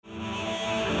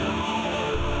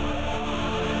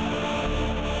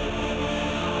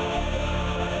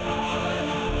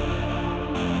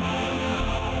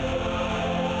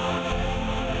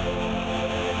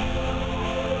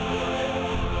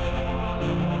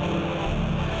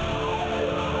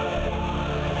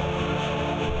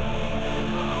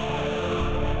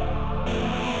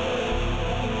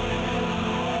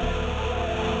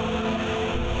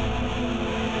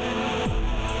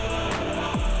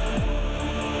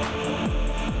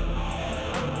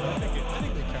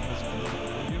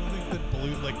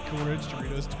Ranch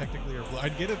Doritos technically are blue. I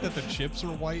get it that the chips are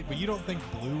white, but you don't think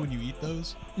blue when you eat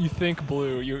those? You think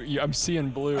blue. I'm seeing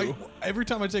blue. Every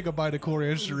time I take a bite of Cool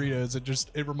Ranch Doritos,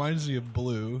 it reminds me of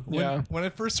blue. When I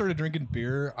first started drinking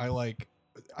beer,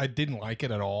 I didn't like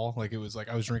it at all. Like, it was like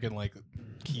I was drinking like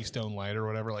Keystone Light or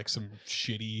whatever, like some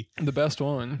shitty. The best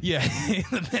one. Yeah,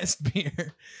 the best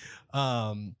beer.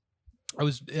 I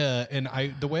was,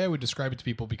 the way I would describe it to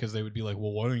people, because they would be like,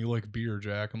 "Well, why don't you like beer,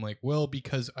 Jack?" I'm like, "Well,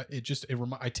 because I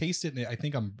taste it and I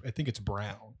think it's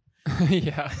brown."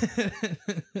 Yeah.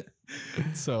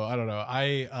 So I don't know.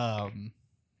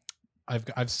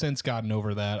 I've since gotten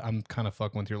over that. I'm kind of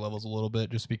fucking with your levels a little bit,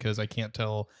 just because I can't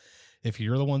tell if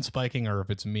you're the one spiking or if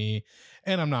it's me.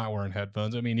 And I'm not wearing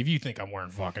headphones. I mean, if you think I'm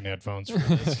wearing fucking headphones for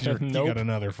this, Nope. you got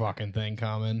another fucking thing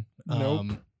coming. Nope.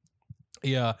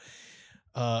 Yeah.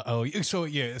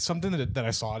 Something that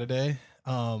I saw today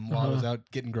while I was out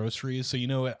getting groceries. So,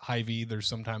 at Hy-Vee,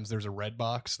 there's a red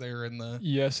box there in the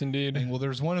Yes, indeed. thing. Well,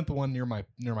 there's one at the one near my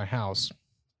house,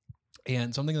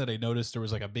 and something that I noticed, there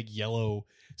was like a big yellow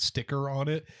sticker on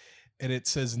it, and it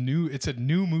said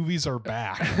new movies are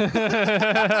back.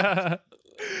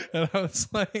 And I was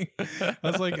like,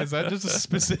 is that just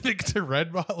specific to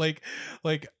Redbox?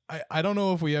 Like I don't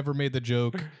know if we ever made the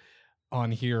joke on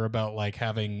here about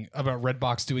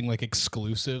Redbox doing like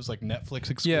exclusives, like Netflix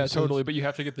exclusives. Yeah, totally. But you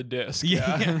have to get the disc.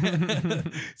 Yeah.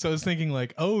 So I was thinking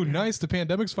like, oh, nice, the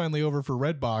pandemic's finally over for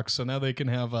Redbox, so now they can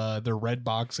have their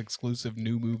Redbox exclusive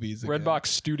new movies again. Redbox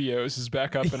Studios is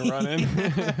back up and running.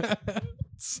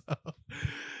 So,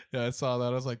 yeah, I saw that.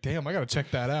 I was like, damn, I gotta check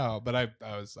that out. But I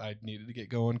needed to get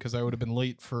going because I would have been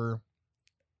late for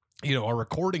our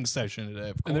recording session today,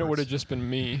 of course. And then it would have just been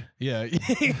me. Yeah.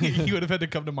 You would have had to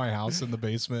come to my house in the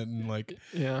basement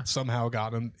and somehow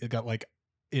got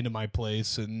into my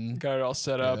place and got it all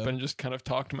set up and just kind of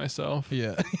talk to myself.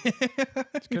 Yeah.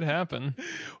 It could happen.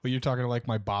 Well, you're talking like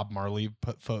my Bob Marley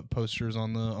posters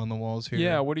on the walls here.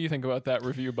 Yeah. What do you think about that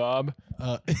review, Bob?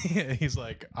 He's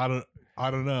like, I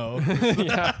don't know.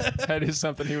 Yeah, that is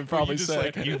something he would probably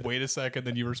say. You wait a second,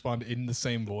 then you respond in the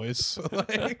same voice.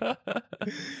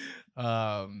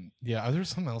 There's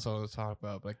something else I want to talk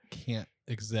about, but I can't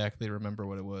exactly remember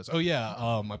what it was. Oh yeah,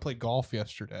 I played golf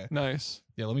yesterday. Nice.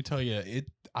 Yeah, let me tell you,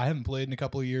 I haven't played in a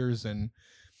couple of years, and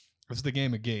it's the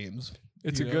game of games.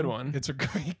 It's a good one. It's a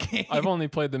great game. I've only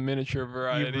played the miniature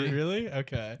variety. Really?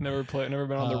 Okay. Never been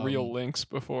on the real links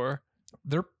before.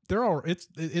 They're all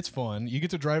it's fun. You get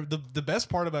to drive. The best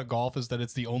part about golf is that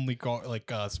it's the only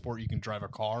sport you can drive a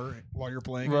car while you're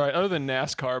playing. Right, other than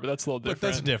NASCAR, but that's a little different. But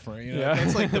that's different. Yeah.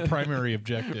 That's like the primary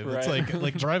objective. Right. It's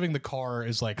like driving the car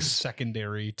is like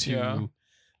secondary to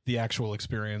the actual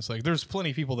experience. Like, there's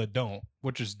plenty of people that don't,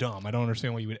 which is dumb. I don't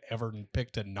understand why you would ever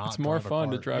pick to not. It's more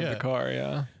fun to drive the car.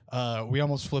 Yeah. We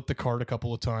almost flipped the cart a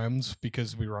couple of times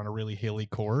because we were on a really hilly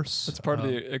course. That's part of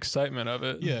the excitement of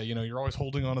it. Yeah, you're always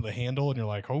holding onto the handle and you're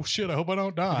like, oh shit, I hope I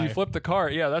don't die. If you flip the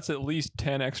cart, that's at least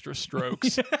 10 extra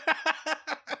strokes.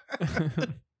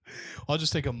 I'll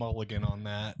just take a mulligan on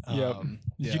that.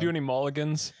 Did you do any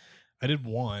mulligans? I did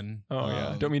one. Oh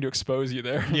yeah, don't mean to expose you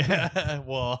there. Yeah,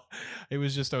 well, it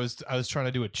was just I was trying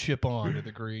to do a chip on to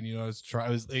the green.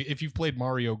 If you've played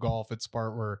Mario Golf, it's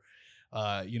part where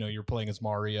you're playing as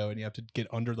Mario and you have to get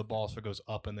under the ball so it goes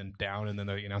up and then down, and then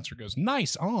the announcer goes,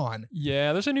 "Nice on."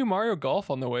 Yeah, there's a new Mario Golf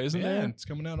on the way, isn't there? It's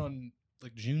coming out on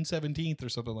like June 17th or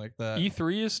something like that.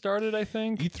 E3 has started, I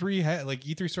think.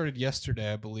 E3 started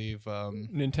yesterday, I believe.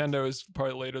 Nintendo is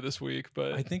probably later this week,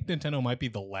 but I think Nintendo might be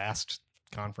the last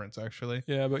conference, actually.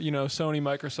 Yeah, but Sony,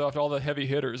 Microsoft, all the heavy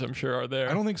hitters, I'm sure, are there.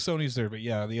 I don't think Sony's there, but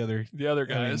yeah, the other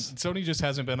guys. Sony just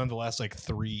hasn't been on the last like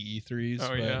 3 E3s. Oh,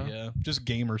 but, yeah, just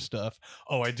gamer stuff.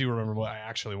 Oh, I do remember what I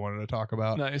actually wanted to talk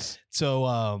about. Nice. So,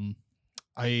 I'm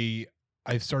back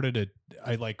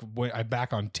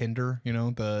on Tinder,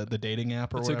 the dating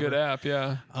app or it's whatever. It's a good app,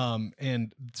 yeah.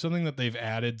 And something that they've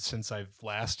added since I've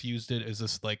last used it is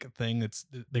this like thing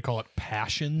they call it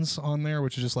passions on there,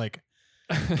 which is just like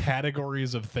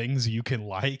categories of things you can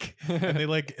like, and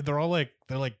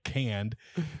they're canned.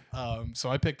 So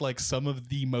I picked like some of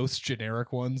the most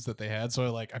generic ones that they had.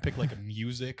 So I picked like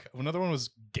music. Another one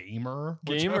was gamer.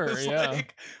 Yeah.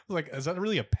 Like, is that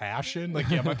really a passion? Like,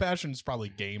 yeah, my passion is probably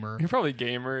gamer. You're probably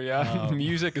gamer, yeah.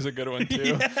 Music is a good one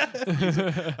too.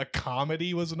 Yeah. A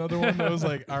comedy was another one that was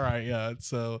like, all right, yeah.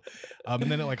 So,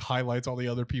 and then it like highlights all the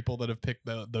other people that have picked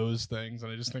those things,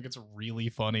 and I just think it's really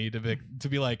funny to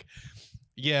be like,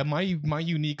 yeah, my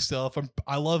unique self.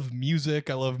 I love music,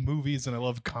 I love movies, and I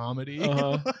love comedy.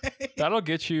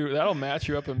 That'll match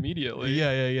you up immediately.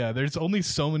 Yeah. There's only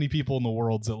so many people in the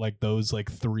world that like those like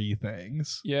 3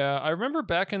 things. Yeah, I remember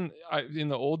back in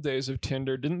the old days of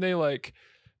Tinder, didn't they like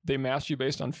they matched you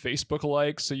based on Facebook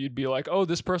likes. So you'd be like, oh,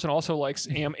 this person also likes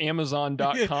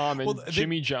Amazon.com and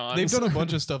Jimmy John's. They've done a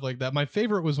bunch of stuff like that. My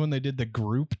favorite was when they did the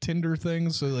group Tinder thing.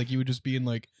 So like you would just be in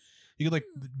like, you could like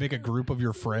make a group of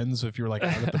your friends if you're like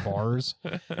out at the bars,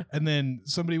 and then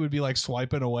somebody would be like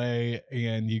swiping away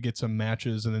and you get some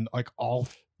matches, and then like all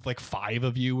like 5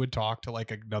 of you would talk to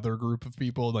like another group of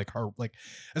people, like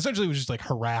essentially it was just like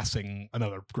harassing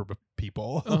another group of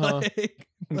people. Like,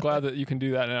 I'm glad that you can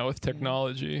do that now with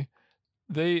technology.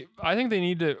 I think they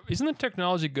need to. Isn't the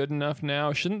technology good enough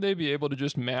now? Shouldn't they be able to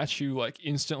just match you like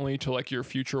instantly to like your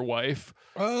future wife?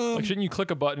 Like, shouldn't you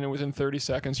click a button and within 30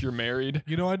 seconds you're married?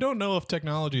 You know, I don't know if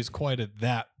technology is quite at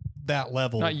that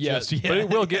level. Not yet, just yet. but it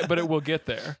will get. But it will get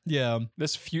there. Yeah,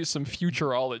 Some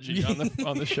futurology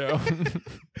on the show.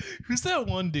 Who's that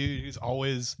one dude who's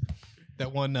always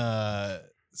that one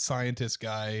scientist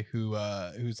guy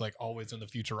who's like always in the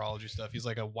futurology stuff? He's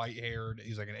like a white-haired.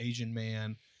 He's like an Asian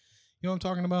man. You know what I'm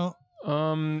talking about?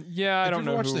 Yeah, I don't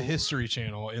know. If you watched the History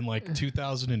Channel in like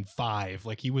 2005,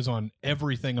 like he was on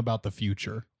everything about the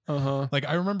future. Like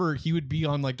I remember he would be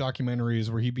on like documentaries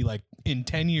where he'd be like, in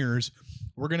 10 years,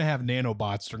 we're going to have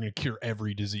nanobots that are going to cure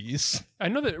every disease. I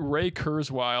know that Ray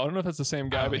Kurzweil, I don't know if that's the same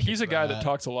guy, but he's a guy that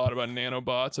talks a lot about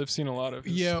nanobots. I've seen a lot of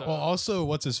his stuff. Well, also,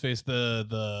 what's his face?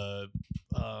 I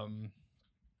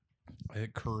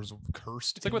think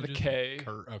cursed. It's like with a K.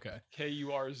 Okay.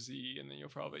 Kurz, and then you'll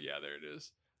probably there it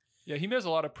is. Yeah, he does a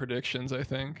lot of predictions, I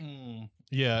think.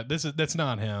 Yeah, that's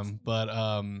not him, but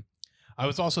I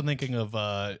was also thinking of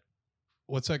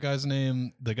what's that guy's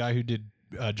name? The guy who did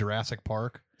Jurassic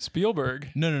Park. Spielberg.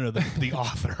 No, the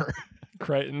author.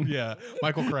 Crichton. Yeah,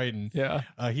 Michael Crichton. Yeah.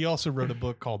 He also wrote a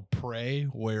book called Prey,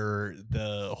 where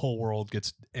the whole world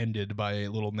gets ended by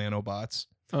little nanobots.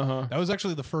 That was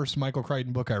actually the first Michael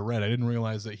Crichton book I read. I didn't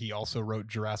realize that he also wrote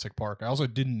Jurassic Park. I also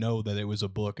didn't know that it was a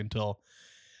book until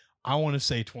I want to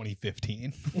say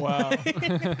 2015. Wow.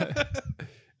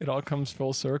 It all comes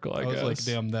full circle, I guess. I was like,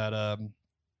 damn, that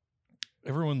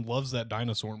everyone loves that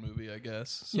dinosaur movie, I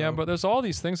guess. So. Yeah, but there's all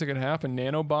these things that could happen.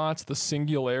 Nanobots, the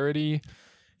singularity.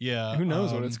 Yeah. Who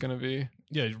knows what it's going to be?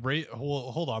 Yeah,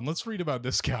 hold on. Let's read about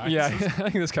this guy. Yeah, I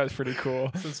think this guy's pretty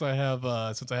cool. Since I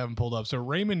haven't pulled up. So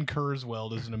Raymond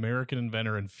Kurzweil is an American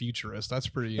inventor and futurist. That's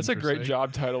pretty interesting. That's a great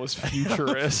job title, is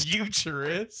futurist.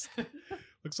 Futurist.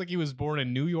 Looks like he was born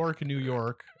in New York,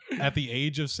 at the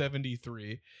age of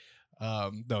 73.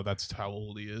 No, that's how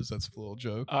old he is. That's a little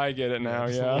joke. I get it now,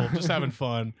 Just having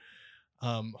fun.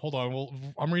 Hold on.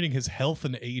 Well, I'm reading his health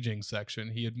and aging section.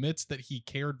 He admits that he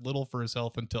cared little for his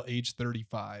health until age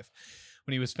 35,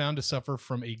 when he was found to suffer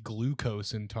from a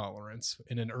glucose intolerance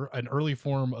in an early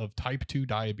form of type 2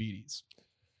 diabetes.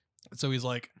 So he's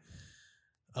like,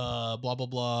 blah, blah,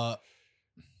 blah.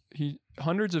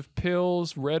 Hundreds of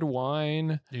pills, red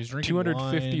wine, he's drinking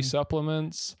 250 wine.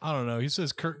 Supplements. I don't know. He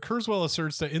says Kurzweil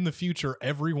asserts that in the future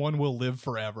everyone will live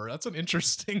forever. That's an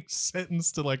interesting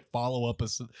sentence to like follow up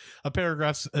a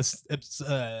paragraph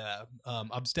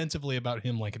ostensibly about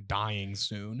him like dying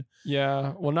soon.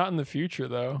 Yeah, well, not in the future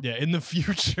though. Yeah, in the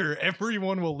future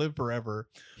everyone will live forever.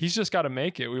 He's just got to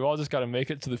make it. We've all just got to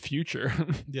make it to the future.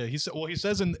 Yeah, he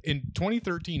says in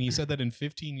 2013 he said that in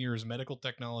 15 years medical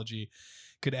technology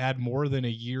could add more than a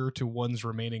year to one's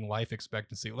remaining life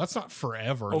expectancy. Well, that's not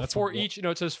forever. That's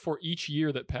it says for each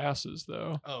year that passes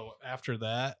though. Oh, after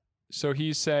that. So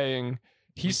he's saying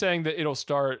that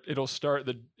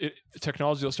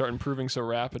technology will start improving so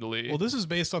rapidly. Well, this is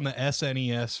based on the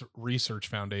SNES Research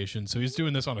Foundation, so he's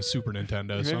doing this on a Super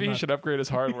Nintendo. Maybe he should upgrade his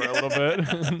hardware a little bit.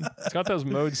 It's got those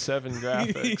Mode 7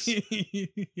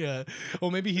 graphics. Yeah.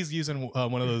 Well, maybe he's using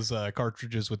one of those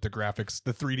cartridges with the graphics,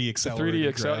 the 3D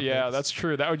accelerated graphics. Yeah, that's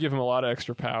true. That would give him a lot of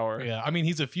extra power. Yeah, I mean,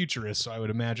 he's a futurist, so I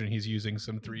would imagine he's using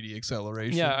some 3D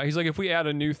acceleration. Yeah, he's like, if we add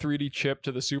a new 3D chip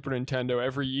to the Super Nintendo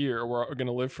every year, we're going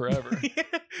to live forever.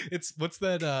 It's what's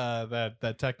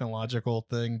that technological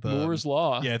thing? Moore's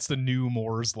Law. Yeah, it's the new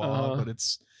Moore's Law, but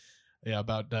it's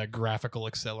about graphical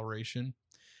acceleration.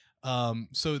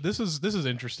 So this is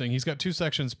interesting. He's got 2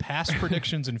 sections: past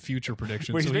predictions and future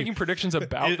predictions. Wait, so he's making predictions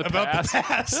about the past. The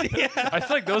past. Yeah. I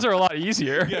feel like those are a lot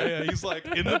easier. Yeah. He's like,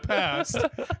 in the past,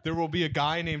 there will be a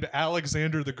guy named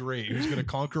Alexander the Great who's going to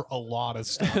conquer a lot of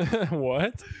stuff.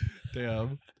 What?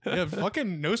 Damn. Yeah,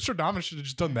 fucking Nostradamus should have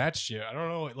just done that shit. I don't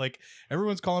know. Like,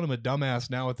 everyone's calling him a dumbass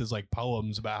now with his like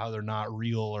poems about how they're not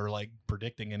real or like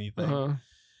predicting anything.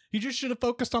 He just should have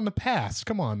focused on the past.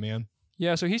 Come on, man.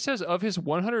 Yeah, so he says of his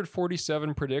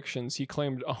 147 predictions, he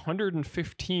claimed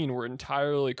 115 were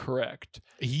entirely correct.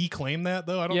 He claimed that,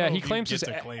 though? I don't know. Yeah, if he you claims get his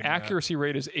to claim accuracy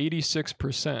rate is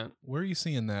 86%. Where are you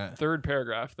seeing that? Third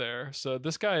paragraph there. So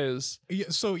this guy is... Yeah,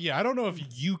 so, yeah, I don't know if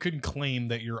you can claim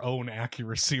that your own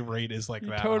accuracy rate is like You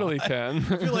that. totally can.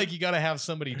 I feel like you got to have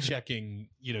somebody checking,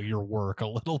 your work a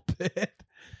little bit.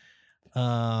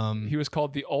 He was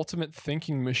called the ultimate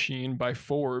thinking machine by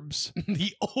Forbes.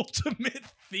 The ultimate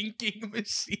thinking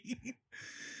machine.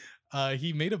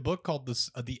 He made a book called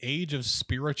The Age of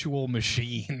Spiritual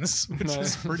Machines, which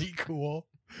is pretty cool.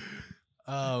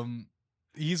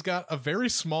 He's got a very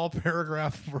small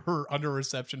paragraph for under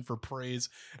reception for praise,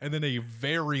 and then a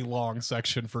very long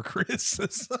section for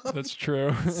criticism. That's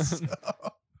true.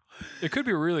 It could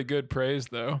be really good praise,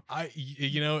 though.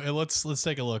 Let's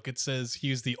take a look. It says he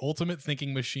is the ultimate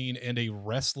thinking machine and a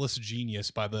restless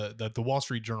genius by the Wall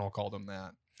Street Journal called him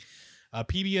that.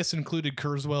 PBS included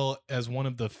Kurzweil as one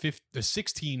of the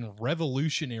 16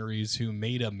 revolutionaries who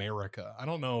made America. I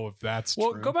don't know if that's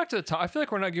true. Well, go back to the top. I feel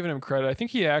like we're not giving him credit. I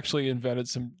think he actually invented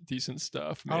some decent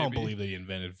stuff. Maybe. I don't believe that he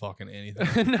invented fucking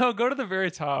anything. No, go to the very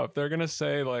top. They're gonna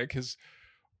say like the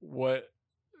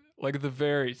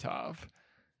very top.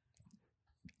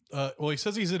 Well, he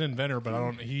says he's an inventor, but I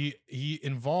don't. He is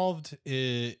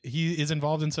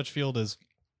involved in such field as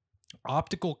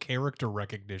optical character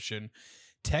recognition,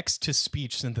 text to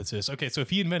speech synthesis. Okay, so if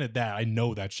he invented that, I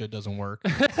know that shit doesn't work.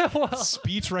 Well,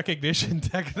 speech recognition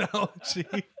technology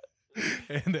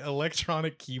and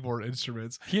electronic keyboard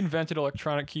instruments. He invented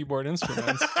electronic keyboard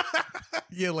instruments.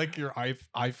 Yeah, like your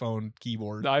iPhone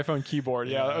keyboard. The iPhone keyboard.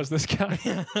 Yeah, that was this guy.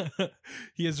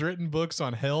 He has written books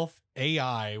on health,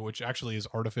 AI, which actually is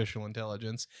artificial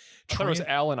intelligence. I thought it was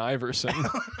Allen Iverson.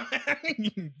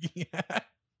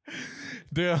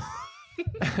 Yeah.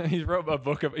 He wrote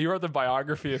the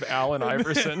biography of Allen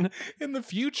Iverson. In the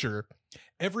future,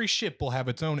 every ship will have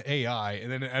its own AI,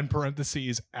 and then in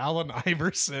parentheses, Allen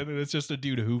Iverson, and it's just a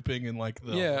dude hooping in like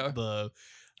the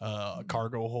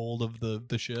cargo hold of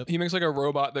the ship. He makes like a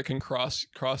robot that can cross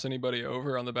anybody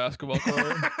over on the basketball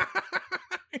court.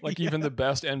 Like even the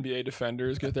best NBA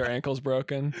defenders get their ankles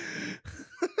broken.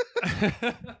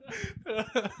 Yeah,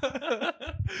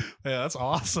 that's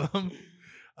awesome.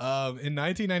 In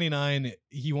 1999,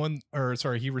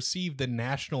 he received the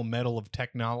National Medal of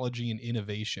Technology and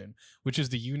Innovation, which is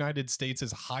the United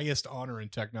States' highest honor in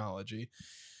technology,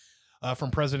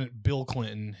 from President Bill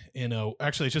Clinton.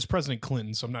 Actually, it's just President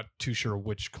Clinton, so I'm not too sure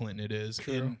which Clinton it is.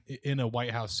 In a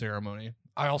White House ceremony.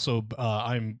 I also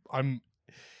I'm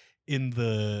in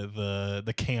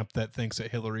the camp that thinks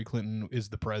that Hillary Clinton is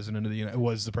the president of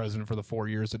was the president for the 4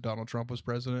 years that Donald Trump was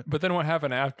president. But then what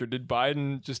happened after? Did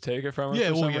Biden just take it from her?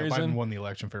 For some reason? Biden won the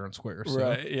election fair and square. So.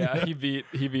 Right. Yeah. He beat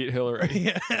Hillary.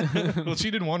 Yeah. Well,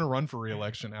 she didn't want to run for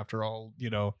re-election after all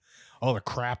the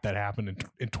crap that happened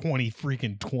in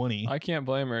 2020. I can't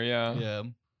blame her. Yeah. Yeah.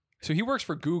 So he works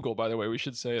for Google, by the way. We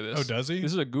should say this. Oh, does he?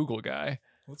 This is a Google guy.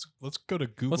 Let's go to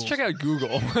Google. Let's check out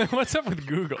Google. What's up with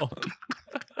Google?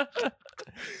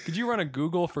 Could you run a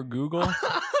Google for Google?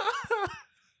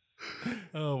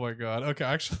 Oh my god. Okay,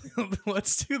 actually,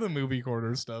 let's do the movie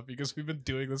corner stuff because we've been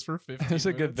doing this for 15 minutes. It's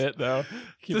a good bit though.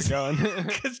 Keep it going.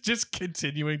 Just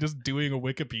continuing, just doing a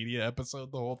Wikipedia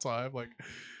episode the whole time, like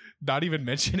not even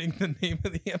mentioning the name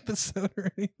of the episode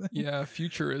or anything. Yeah,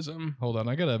 Futurism. Hold on,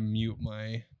 I gotta mute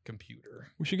my computer.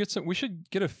 We should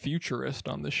get a futurist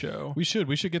on the show. We should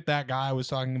get that guy I was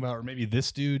talking about, or maybe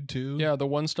this dude too. Yeah, the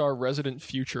 1-star resident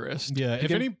futurist. Yeah,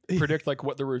 if any predict like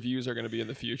what the reviews are going to be in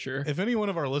the future. If any one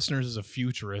of our listeners is a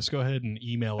futurist, go ahead and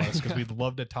email us because we'd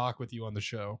love to talk with you on the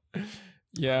show.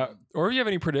 Yeah, or if you have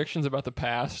any predictions about the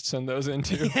past, send those in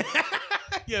too.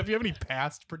 Yeah, if you have any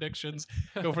past predictions,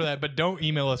 go for that. But don't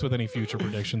email us with any future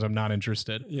predictions. I'm not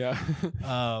interested. Yeah.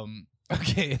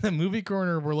 Okay, the movie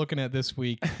corner we're looking at this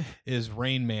week is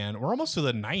Rain Man. We're almost to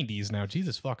the 90s now.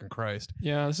 Jesus fucking Christ.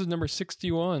 Yeah, this is number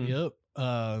 61. Yep.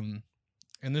 And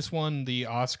this won the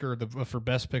Oscar for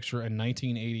Best Picture in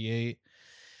 1988.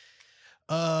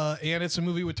 And it's a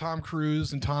movie with Tom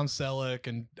Cruise and Tom Selleck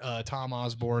and Tom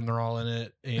Osborne. They're all in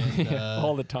it. And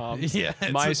all the Toms. Yeah,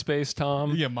 MySpace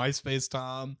Tom. Yeah, MySpace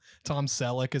Tom. Tom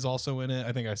Selleck is also in it.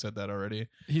 I think I said that already.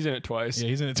 He's in it twice. Yeah,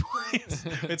 he's in it twice.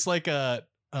 It's like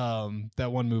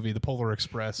that one movie, The Polar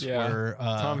Express, where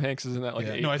Tom Hanks is in that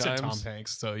no, I said Tom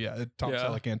Hanks. So yeah, Tom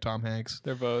Selleck and Tom Hanks.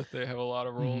 They have a lot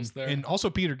of roles there. And also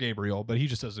Peter Gabriel, but he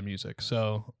just does the music.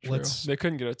 So True. They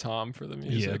couldn't get a Tom for the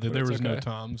music. Yeah, there was no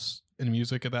Toms in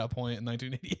music at that point in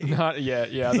 1988. Not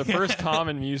yet. Yeah, the first Tom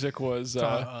in music was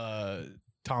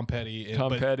Tom Petty.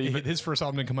 Tom Petty, but his first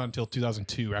album didn't come out until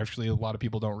 2002. Actually, a lot of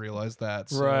people don't realize that.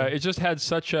 So. Right. It just had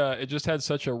such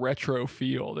a retro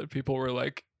feel that people were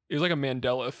like, it was like a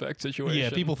Mandela effect situation. Yeah,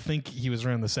 people think he was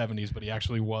around the 70s, but he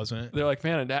actually wasn't. They're like,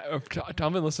 man, I've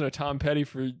been listening to Tom Petty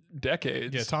for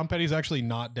decades. Yeah, Tom Petty's actually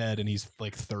not dead, and he's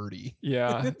like 30.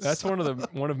 Yeah, that's one of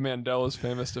Mandela's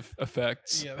famous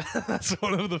effects. Yeah, that's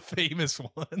one of the famous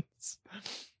ones.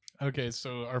 Okay,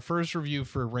 so our first review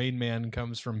for Rain Man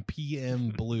comes from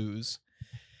PM Blues,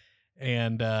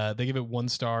 and they give it 1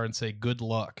 star and say good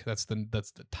luck. That's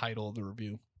the title of the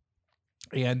review,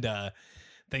 and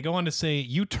they go on to say,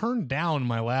 you turned down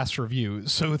my last review,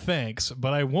 so thanks,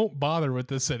 but I won't bother with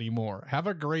this anymore. Have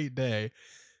a great day.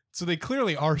 So they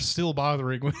clearly are still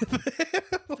bothering with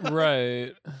it.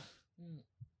 Right.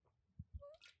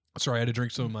 Sorry, I had to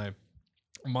drink some of my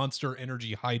Monster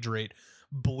Energy Hydrate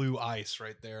blue ice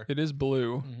right there. It is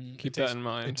blue. Mm-hmm. Keep that in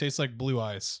mind. It tastes like blue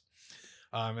ice.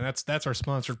 And that's our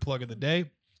sponsored plug of the day.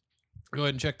 Go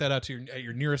ahead and check that out at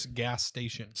your nearest gas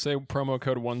station. Say promo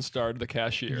code 1 star to the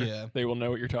cashier. Yeah. They will know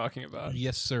what you're talking about.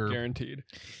 Yes, sir. Guaranteed.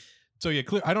 So yeah,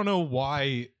 I don't know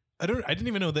why. I didn't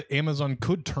even know that Amazon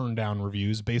could turn down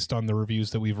reviews based on the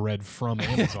reviews that we've read from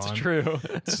Amazon. It's true.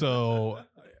 So,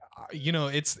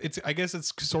 it's I guess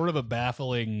it's sort of a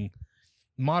baffling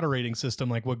moderating system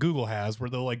like what Google has, where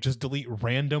they'll like just delete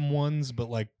random ones, but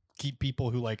like keep people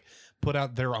who like put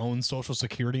out their own social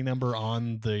security number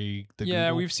on the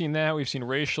Google. We've seen that. We've seen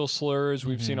racial slurs.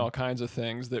 We've seen all kinds of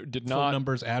things that did phone not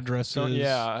numbers, addresses.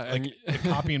 and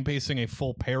copy and pasting a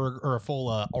full or a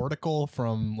full article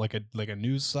from like a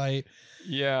news site.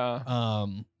 Yeah.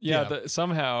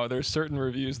 Somehow there's certain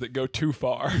reviews that go too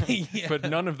far, Yeah. but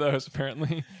none of those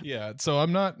apparently. Yeah. So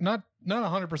I'm not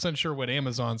 100% sure what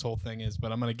Amazon's whole thing is,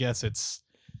 but I'm gonna guess it's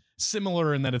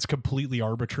similar in that it's completely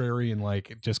arbitrary and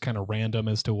like just kind of random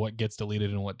as to what gets deleted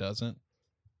and what doesn't.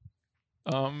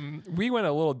 We went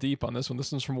a little deep on this one.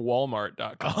 This one's from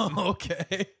Walmart.com. Oh,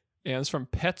 okay. And it's from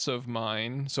Pets of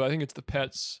Mine. So I think it's the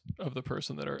pets of the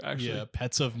person that are actually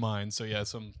pets of mine. So yeah,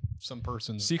 some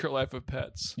person's Secret Life of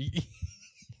Pets.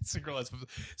 Secret Life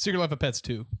of Pets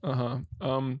 2.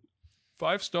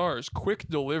 5 stars, quick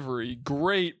delivery,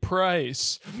 great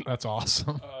price. That's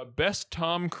awesome. Best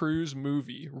Tom Cruise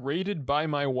movie, rated by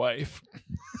my wife.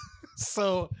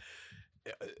 So,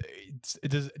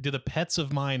 do the pets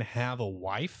of mine have a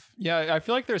wife? Yeah, I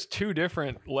feel like there's 2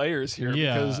 different layers here.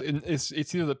 Yeah. Because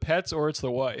it's either the pets or it's the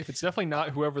wife. It's definitely not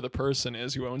whoever the person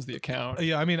is who owns the account.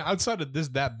 Yeah, I mean, outside of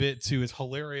that bit too, it's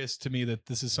hilarious to me that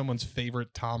this is someone's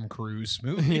favorite Tom Cruise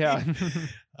movie. Yeah.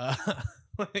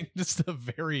 Like just a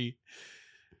very...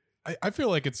 I feel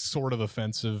like it's sort of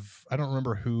offensive. I don't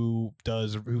remember who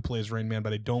plays Rain Man,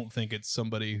 but I don't think it's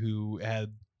somebody who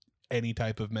had any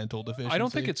type of mental deficiency. I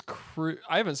don't think it's Cruise.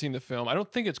 I haven't seen the film. I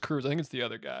don't think it's Cruise. I think it's the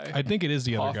other guy. I think it is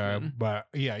the other guy. Hoffman. But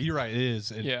yeah, you're right. It is.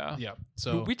 Yeah.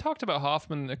 So we talked about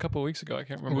Hoffman a couple of weeks ago. I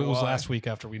can't remember. It was why. last week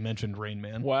after we mentioned Rain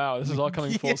Man. Wow, this is all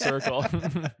coming full circle.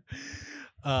 What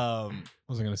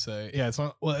was I gonna say? Yeah, it's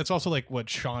not. Well, it's also like what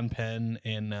Sean Penn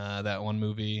in that one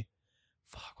movie.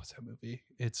 Fuck, what's that movie?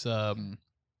 It's I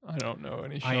don't know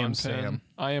any. Sean I Am Penn. Sam.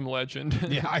 I Am Legend.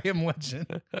 Yeah, I Am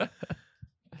Legend.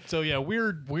 So yeah,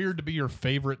 weird to be your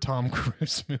favorite Tom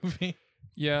Cruise movie.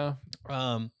 Yeah.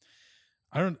 I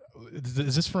don't.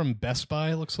 Is this from Best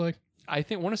Buy? It looks like. I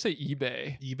want to say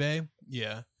eBay. eBay.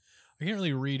 Yeah, I can't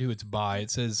really read who it's by.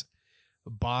 It says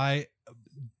buy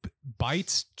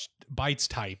bites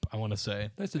type. I want to say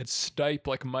That's Stipe,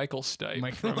 like Michael Stipe.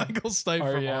 Michael Stipe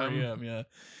from R.E.M. Yeah.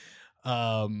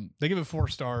 They give it 4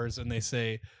 stars and they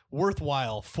say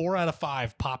worthwhile 4 out of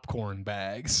 5 popcorn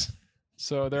bags.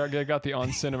 So they got the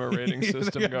on cinema rating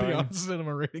system going. The on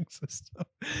cinema rating system.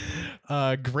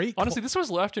 Great. Honestly, this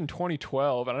was left in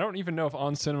 2012, and I don't even know if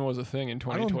on cinema was a thing in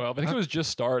 2012. I think it was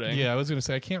just starting. Yeah, I was gonna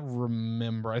say I can't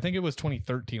remember. I think it was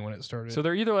 2013 when it started. So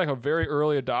they're either like a very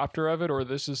early adopter of it, or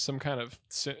this is some kind of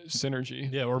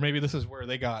synergy. Yeah, or maybe this is where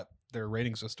they got their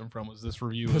rating system from. Was this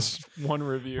review? This one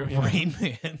review. Yeah. Rain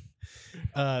Man.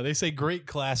 They say great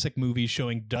classic movie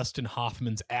showing Dustin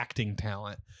Hoffman's acting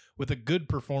talent with a good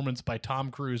performance by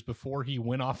Tom Cruise before he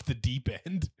went off the deep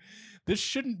end. This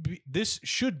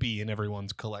should be in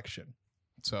everyone's collection.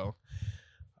 So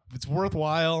it's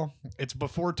worthwhile. It's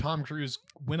before Tom Cruise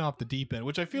went off the deep end,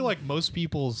 which I feel like most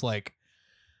people's like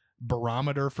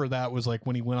barometer for that was like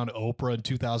when he went on Oprah in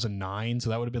 2009. So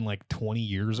that would have been like 20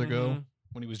 years ago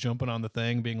when he was jumping on the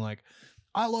thing being like,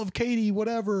 I love Katie,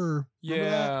 whatever.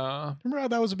 Remember how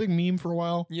that was a big meme for a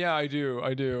while? Yeah, I do.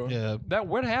 Yeah.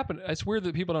 What happened? It's weird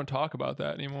that people don't talk about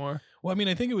that anymore. Well, I mean,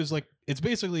 I think it was like, it's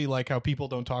basically like how people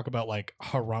don't talk about like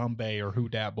Harambe or Who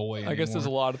Dat Boy anymore. I guess there's a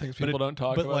lot of things people don't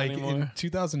talk about like anymore. in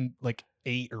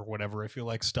 2008 or whatever, I feel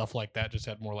like stuff like that just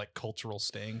had more like cultural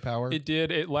staying power. It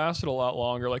did. It lasted a lot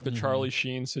longer, like the Charlie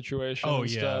Sheen situation and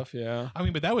stuff. Yeah. I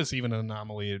mean, but that was even an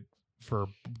anomaly for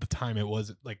the time it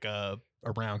was like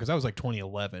around, because that was like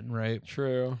 2011, right?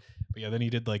 True. But yeah, then he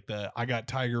did like the I Got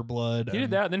Tiger Blood. He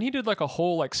did that. Then he did like a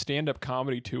whole like stand-up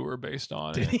comedy tour based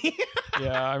on it. He?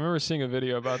 Yeah, I remember seeing a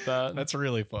video about that. That's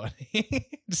really funny.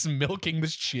 Just milking the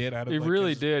shit out of it. like,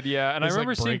 Really did, yeah. And I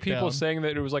remember seeing breakdown. people saying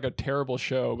that it was like a terrible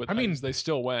show, but I mean, they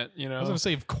still went. You know, I was gonna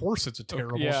say, of course, it's a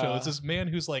terrible yeah. show. It's this man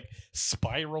who's like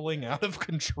spiraling out of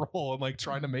control and like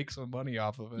trying to make some money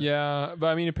off of it. Yeah, but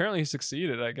I mean, apparently he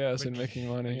succeeded, I guess, in making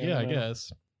money. Yeah, I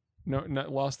guess. No,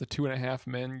 not lost the 2.5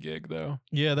 Men gig though.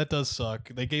 Yeah, that does suck.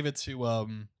 They gave it to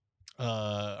I'm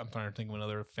trying to think of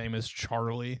another famous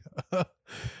Charlie.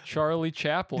 Charlie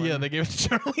Chaplin. Yeah, they gave it to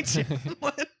Charlie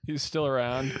Chaplin. He's still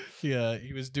around. Yeah,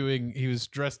 he was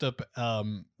dressed up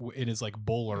in his like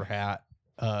bowler hat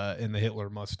and the Hitler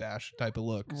mustache type of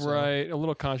look. So. Right, a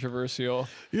little controversial.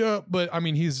 Yeah, but I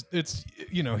mean he's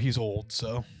old,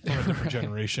 so we're a different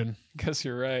generation. Guess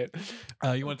you're right.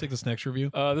 You want to take this next review?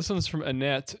 This one's from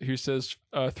Annette, who says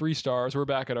 3 stars. We're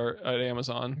back at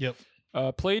Amazon. Yep.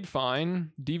 Played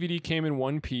fine. DVD came in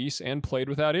one piece and played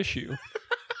without issue.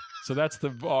 So that's the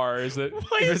bar, is that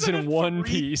it's in one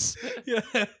piece. Yeah.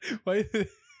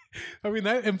 I mean,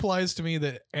 that implies to me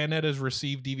that Annette has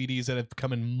received DVDs that have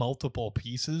come in multiple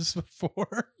pieces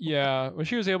before. Yeah, well,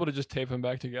 she was able to just tape them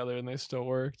back together and they still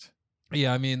worked.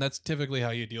 Yeah, I mean, that's typically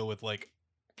how you deal with like,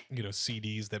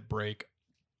 CDs that break.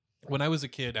 When I was a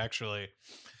kid, actually,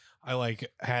 I like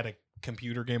had a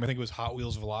computer game. I think it was Hot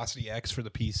Wheels Velocity X for the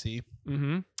PC.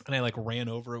 Mm-hmm. And I like ran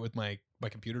over it with my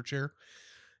computer chair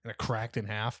and it cracked in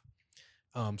half.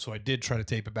 So I did try to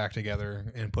tape it back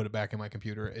together and put it back in my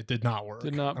computer. It did not work.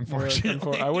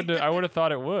 Unfortunately. I would have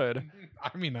thought it would.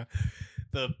 I mean,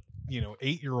 the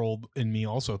 8-year-old in me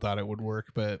also thought it would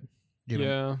work, but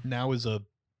now as a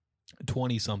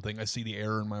 20-something, I see the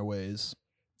error in my ways.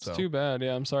 So. It's too bad.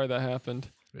 Yeah, I'm sorry that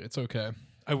happened. It's okay.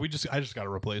 I just got a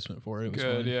replacement for it. It was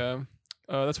good. fine. Yeah.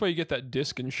 That's why you get that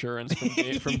disc insurance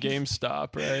from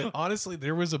GameStop, right? Honestly,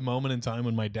 there was a moment in time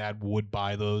when my dad would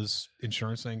buy those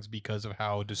insurance things because of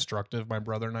how destructive my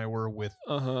brother and I were with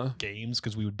games,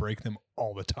 because we would break them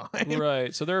all the time.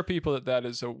 Right. So there are people that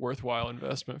is a worthwhile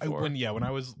investment for.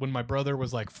 When my brother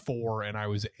was like 4 and I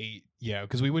was 8,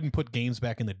 because we wouldn't put games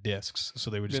back in the discs, so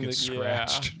they would just get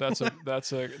scratched. Yeah,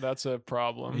 that's a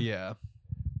problem. Yeah.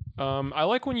 I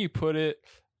like when you put it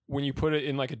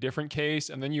in like a different case,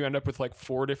 and then you end up with like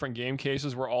 4 different game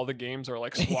cases where all the games are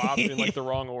like swapped in like the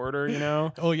wrong order,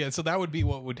 Oh yeah, so that would be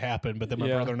what would happen, but then my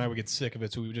brother and I would get sick of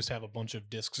it, so we would just have a bunch of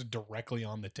discs directly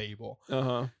on the table.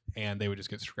 And they would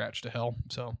just get scratched to hell.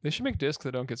 So they should make discs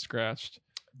that don't get scratched.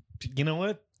 You know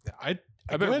what? I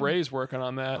bet Ray's working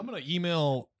on that. I'm gonna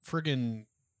email friggin'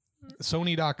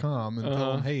 Sony.com and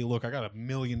tell them, hey, look, I got $1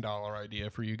 million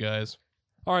idea for you guys.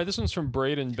 All right, this one's from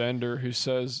Braden Bender, who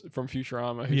says, from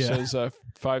Futurama, who says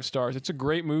 5 stars. It's a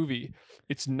great movie.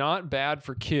 It's not bad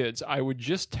for kids. I would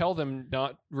just tell them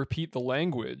not repeat the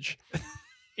language.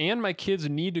 And my kids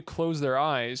need to close their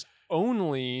eyes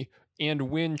only and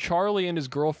when Charlie and his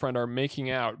girlfriend are making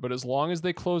out. But as long as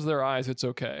they close their eyes, it's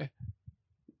okay.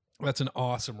 That's an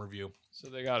awesome review. So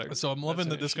they got it. So I'm loving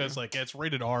that this guy's like, it's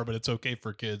rated R, but it's okay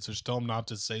for kids. So just tell them not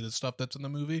to say the stuff that's in the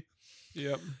movie.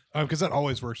 Yep. Because that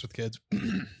always works with kids.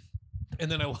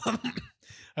 And then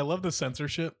I love the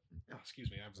censorship. Oh, excuse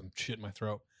me, I have some shit in my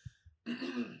throat.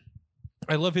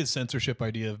 I love his censorship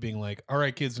idea of being like, all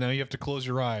right, kids, now you have to close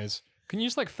your eyes. Can you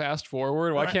just like fast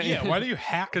forward? Why can't you? Yeah, why do you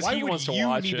have? Because he wants to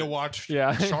watch it. To watch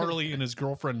Charlie and his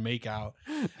girlfriend make out.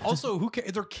 Also, who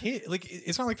cares? They're kids. Like,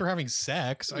 it's not like they're having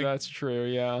sex. That's true.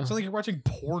 Yeah. It's not like you're watching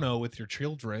porno with your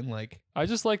children. Like, I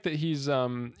just like that he's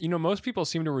most people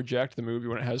seem to reject the movie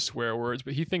when it has swear words,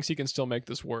 but he thinks he can still make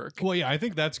this work. Well, yeah, I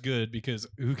think that's good because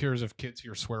who cares if kids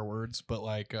hear swear words? But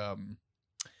like,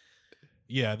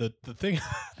 yeah, the thing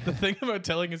about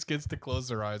telling his kids to close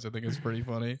their eyes, I think is pretty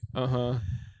funny.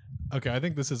 Okay, I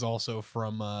think this is also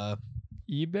from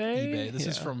eBay. This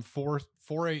is from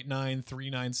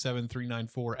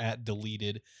 489-397-394 at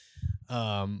deleted.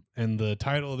 And the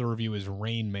title of the review is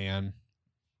Rain Man.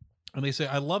 And they say,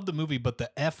 I love the movie, but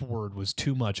the F word was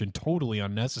too much and totally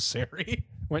unnecessary.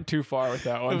 Went too far with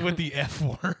that one. With the F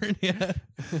word, yeah.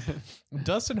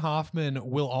 Dustin Hoffman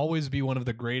will always be one of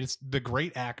the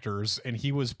great actors, and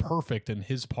he was perfect in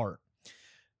his part.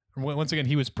 Once again,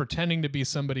 he was pretending to be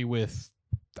somebody with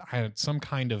some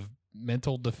kind of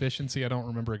mental deficiency. I don't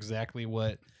remember exactly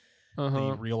what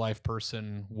the real life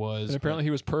person was. And apparently he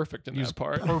was perfect in that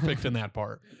part. Perfect in that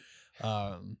part.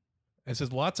 It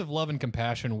says lots of love and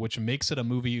compassion, which makes it a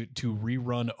movie to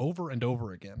rerun over and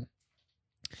over again.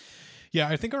 Yeah,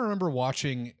 I think I remember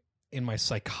watching in my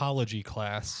psychology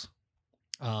class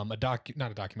not a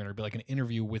documentary, but like an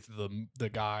interview with the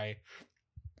guy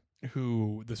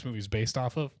who this movie is based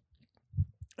off of.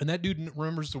 And that dude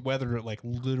remembers the weather like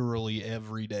literally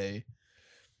every day.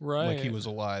 Right. Like he was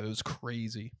alive. It was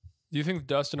crazy. Do you think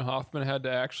Dustin Hoffman had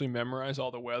to actually memorize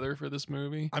all the weather for this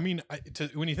movie? I mean,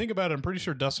 when you think about it, I'm pretty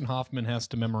sure Dustin Hoffman has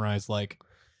to memorize like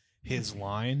his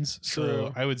lines. True.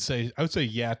 So I would say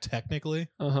yeah, technically,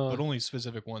 but only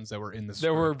specific ones that were in the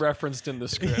script. That were referenced in the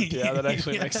script. Yeah, that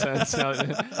actually makes sense.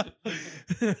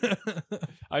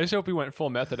 I just hope he went full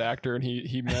method actor and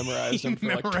he memorized them for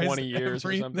like 20 years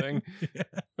or something. Yeah.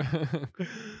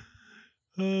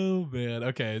 Oh man.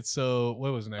 Okay. So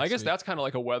what was next? I guess that's kind of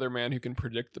like a weatherman who can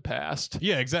predict the past.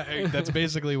 Yeah, exactly. That's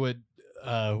basically what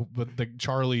the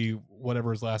Charlie,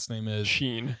 whatever his last name is.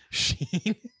 Sheen.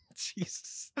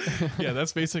 Jesus. Yeah,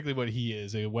 that's basically what he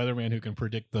is, a weatherman who can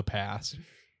predict the past.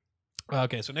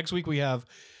 Okay, so next week we have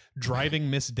Driving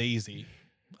Miss Daisy.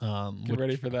 Get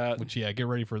ready for that. Get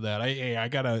ready for that. I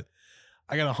got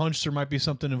a hunch there might be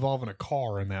something involving a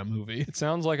car in that movie. It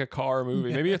sounds like a car movie.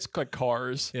 Yeah. Maybe it's like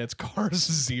Cars. Yeah, it's Cars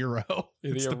 0.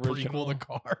 It's the original. prequel to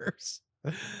Cars.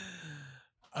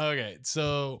 Okay,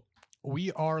 so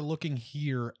we are looking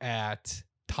here at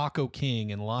Taco King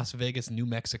in Las Vegas, New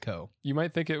Mexico. You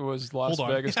might think it was Las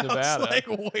Vegas, Nevada. I was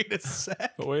like, wait a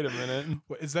sec. But wait a minute.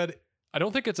 Is that... I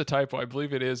don't think it's a typo. I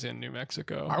believe it is in New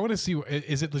Mexico. I want to see.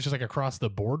 Is it just like across the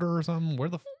border or something? Where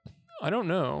the... I don't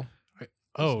know.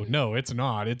 Oh, no, it's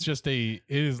not. It's just it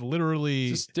is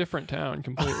literally... It's just a different town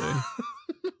completely.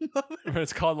 But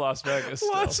it's called Las Vegas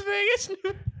still. Las Vegas.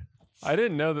 I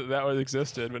didn't know that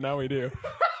existed, but now we do.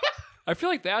 I feel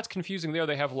like that's confusing there.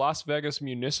 They have Las Vegas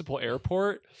Municipal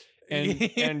Airport,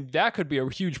 and that could be a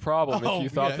huge problem if you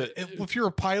thought that... If you're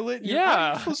a pilot, yeah. How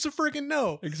are you supposed to freaking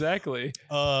know? Exactly.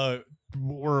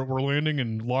 We're landing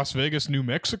in Las Vegas, New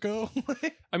Mexico.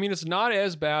 I mean, it's not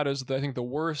as bad as I think the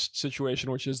worst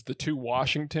situation, which is the two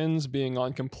Washingtons being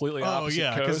on completely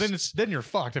opposite coasts. Because then you're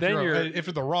fucked. If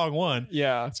you're the wrong one,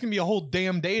 yeah, it's gonna be a whole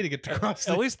damn day to get across.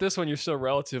 At least this one, you're still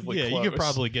relatively close. You could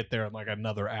probably get there in like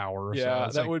another hour or so. Yeah,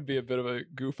 that would be a bit of a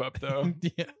goof up though.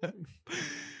 Yeah.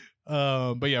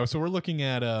 But yeah, so we're looking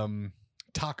at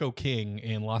Taco King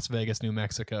in Las Vegas, New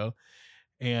Mexico.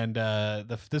 And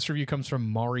this review comes from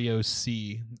Mario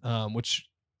C, which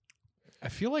I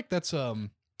feel like that's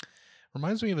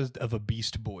reminds me of a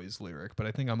Beast Boys lyric, but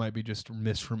I think I might be just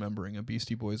misremembering a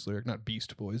Beastie Boys lyric, not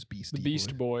Beast Boys, Beastie Boys. The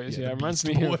Beast Boys, yeah, reminds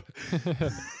me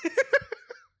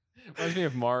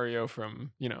of Mario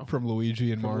from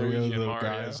Luigi and Mario, the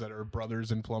guys that are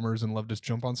brothers and plumbers and love to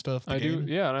jump on stuff. I do,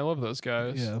 yeah, and I love those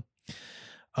guys.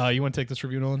 Yeah. You want to take this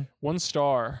review, Nolan? 1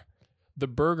 star. The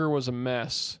burger was a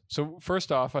mess. So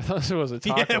first off, I thought it was a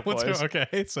taco place.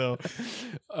 Okay, so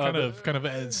kind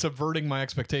of subverting my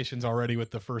expectations already with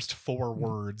the first 4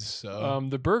 words. So.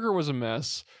 The burger was a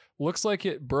mess. Looks like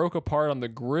it broke apart on the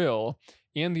grill,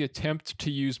 and the attempt to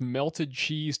use melted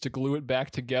cheese to glue it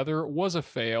back together was a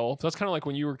fail. So that's kind of like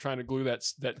when you were trying to glue that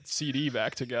CD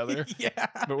back together, yeah,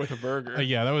 but with a burger.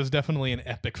 Yeah, that was definitely an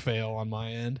epic fail on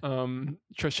my end.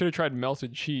 Should have tried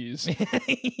melted cheese.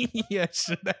 Yeah,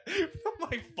 should have. Oh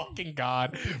my fucking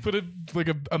god! Put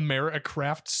a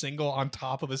craft single on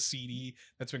top of a CD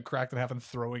that's been cracked in half and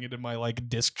throwing it in my like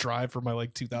disc drive for my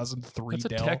like 2003 That's a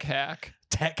Dell. tech hack.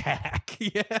 Tech hack.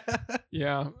 Yeah.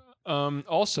 Yeah.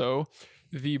 Also,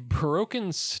 the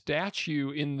broken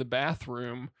statue in the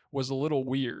bathroom was a little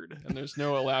weird, and there's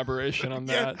no elaboration on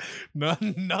that.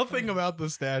 Nothing about the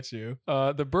statue.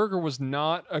 The burger was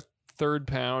not a 1/3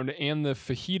 pound, and the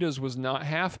fajitas was not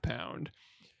 1/2 pound.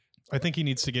 I think he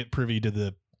needs to get privy to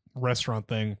the restaurant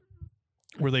thing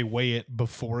where they weigh it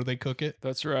before they cook it.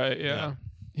 That's right. Yeah.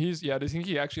 Do you think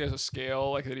he actually has a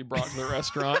scale like that he brought to the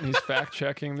restaurant and he's fact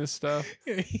checking this stuff?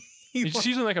 He's just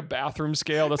using like a bathroom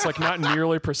scale that's like not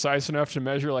nearly precise enough to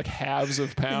measure like halves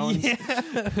of pounds.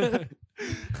 Yeah.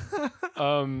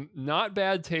 Not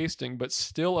bad tasting, but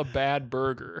still a bad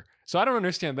burger. So I don't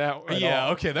understand that at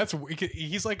all. Okay,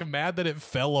 he's like mad that it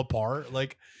fell apart.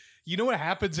 Like, you know what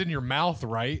happens in your mouth,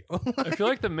 right? I feel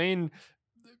like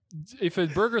if a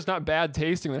burger's not bad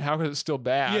tasting, then how is it still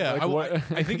bad? Yeah,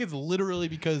 I think it's literally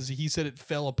because he said it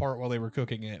fell apart while they were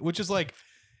cooking it, which is like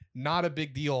not a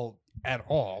big deal at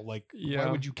all. Like, why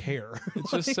would you care? It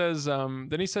just says, then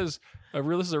he says,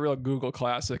 This is a real Google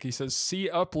classic. He says, "See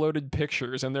uploaded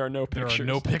pictures," and there are no pictures. There are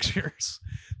no pictures.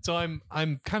 So I'm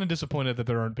kind of disappointed that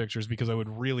there aren't pictures because I would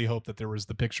really hope that there was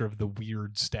the picture of the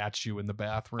weird statue in the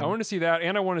bathroom. I want to see that,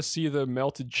 and I want to see the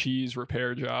melted cheese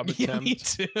repair job attempt. Yeah, me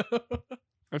too.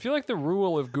 I feel like the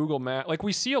rule of Google Maps, like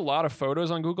we see a lot of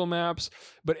photos on Google Maps,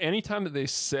 but anytime that they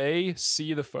say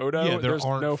see the photo, there's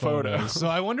no photo. So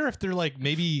I wonder if they're like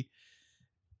maybe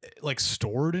like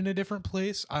stored in a different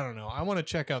place. I don't know. I want to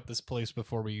check out this place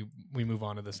before we move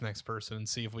on to this next person and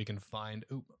see if we can find.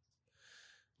 Ooh.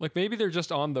 Like maybe they're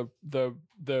just on the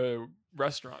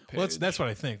restaurant page. Well, that's what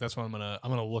I think. That's what I'm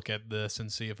gonna look at this and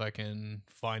see if I can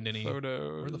find any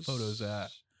photos. Where are the photos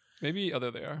at? Maybe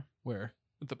there they are. Where?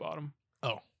 At the bottom.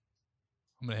 Oh,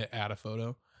 I'm gonna hit add a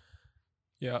photo.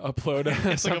 Yeah, upload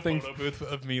it's something. Like a photo booth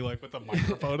of me like with a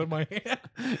microphone in my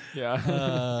hand.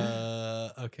 Yeah.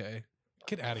 Okay.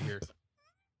 Get out of here.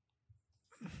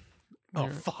 Oh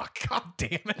fuck! God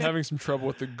damn it! Having some trouble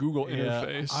with the Google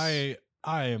interface.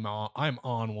 I'm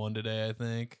on one today. I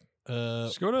think.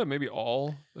 Just go to maybe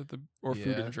all food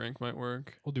and drink might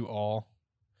work. We'll do all.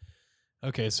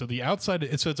 Okay, so the outside.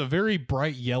 It's a very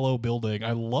bright yellow building.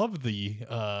 I love the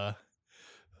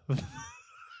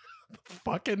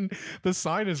the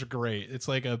sign is great. It's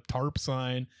like a tarp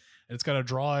sign. It's got a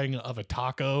drawing of a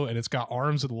taco, and it's got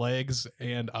arms and legs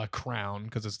and a crown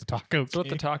because it's the Taco King. That's what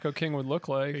the Taco King would look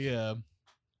like. Yeah.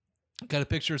 Got a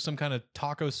picture of some kind of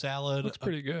taco salad. Looks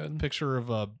pretty good. Picture of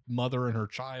a mother and her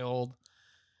child.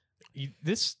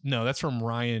 That's from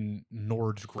Ryan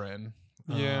Nordgren.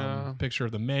 Yeah. Picture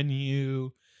of the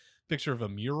menu. Picture of a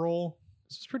mural.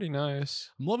 This is pretty nice.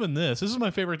 I'm loving this. This is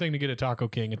my favorite thing to get at Taco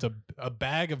King. It's a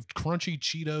bag of crunchy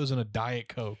Cheetos and a Diet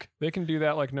Coke. They can do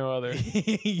that like no other.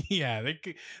 Yeah,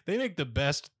 they make the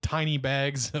best tiny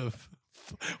bags of.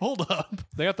 Hold up.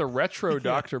 They got the retro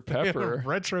Dr. Pepper.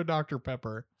 Retro Dr.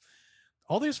 Pepper.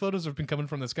 All these photos have been coming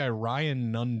from this guy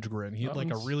Ryan Nundgren. He had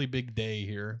like a really big day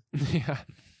here. Yeah.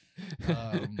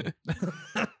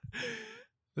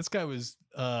 This guy was.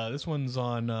 This one's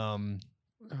on.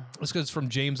 This goes from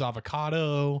James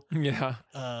Avocado. Yeah.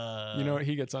 You know what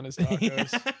he gets on his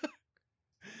tacos?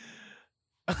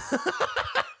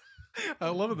 I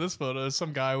love this photo.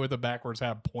 Some guy with a backwards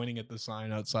hat pointing at the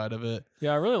sign outside of it.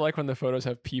 Yeah, I really like when the photos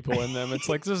have people in them. It's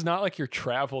like, this is not like your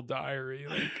travel diary.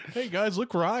 Like, hey guys,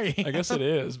 look where I am. I guess it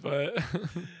is, but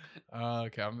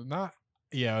okay, I'm not.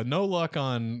 Yeah, no luck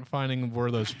on finding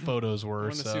where those photos were. I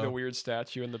want to see the weird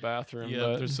statue in the bathroom.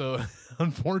 Yeah, so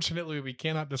unfortunately we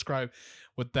cannot describe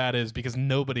what that is because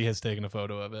nobody has taken a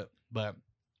photo of it. But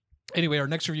anyway, our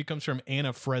next review comes from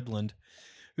Anna Fredland,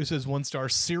 who says 1 star,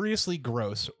 seriously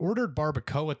gross. Ordered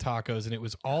barbacoa tacos and it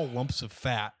was all lumps of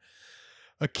fat.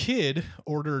 A kid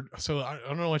ordered, so I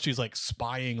don't know what she's like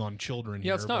spying on children.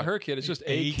 Yeah, it's not her kid. It's just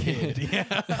a kid.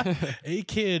 Yeah. A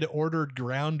kid ordered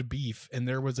ground beef and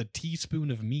there was a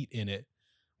teaspoon of meat in it.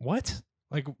 What?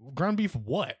 Like ground beef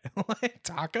what? Like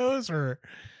tacos or...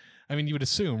 I mean, you would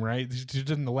assume, right? She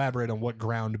didn't elaborate on what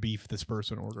ground beef this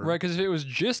person ordered. Right, because if it was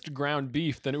just ground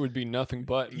beef, then it would be nothing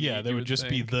but meat. Yeah, there would just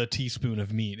be the teaspoon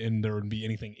of meat and there wouldn't be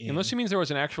anything in. Unless she means there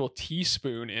was an actual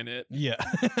teaspoon in it. Yeah.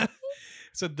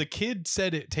 So the kid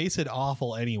said it tasted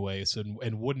awful anyway,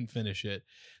 and wouldn't finish it.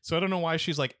 So I don't know why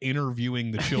she's like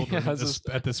interviewing the children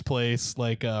at this place,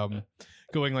 like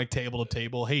going like table to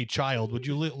table. Hey, child, would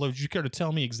you care to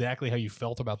tell me exactly how you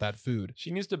felt about that food?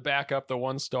 She needs to back up the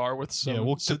 1 star with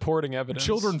some supporting evidence.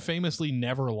 Children famously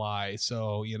never lie,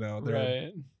 so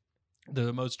they're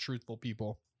the most truthful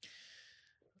people.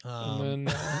 And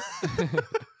then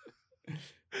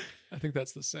I think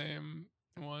that's the same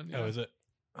one. Yeah. Oh, is it?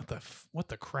 What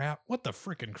the crap? What the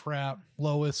freaking crap?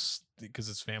 Lois, because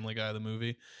it's Family Guy, the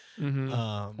movie.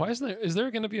 Mm-hmm. Why is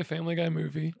there going to be a Family Guy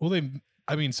movie? Well,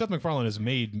 Seth MacFarlane has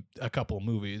made a couple of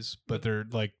movies, but they're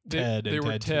like Ted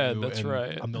and Ted 2 that's and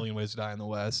right. A Million Ways to Die in the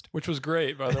West, which was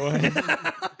great, by the way.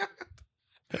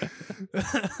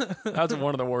 That's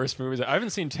one of the worst movies. I haven't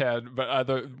seen Ted, but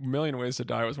the Million Ways to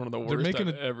Die was one of the worst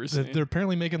I've ever seen. They're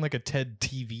apparently making like a Ted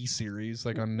TV series,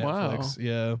 like on Netflix. Wow.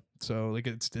 Yeah, so like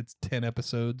it's 10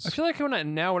 episodes. I feel like when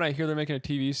I hear they're making a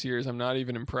TV series, I'm not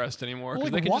even impressed anymore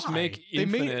because they can just make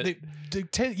infinite.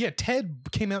 Ted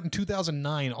came out in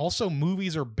 2009. Also,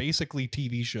 movies are basically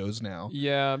TV shows now.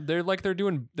 Yeah, they did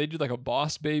like a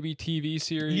Boss Baby TV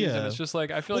series. Yeah, and it's just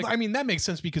like I mean that makes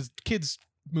sense because kids.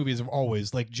 Movies have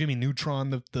always like Jimmy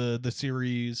Neutron, the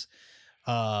series,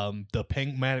 the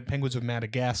Penguins of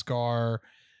Madagascar,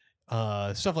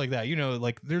 stuff like that.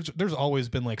 Like there's always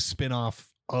been like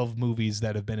spin-off of movies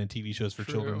that have been in TV shows for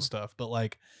children stuff. But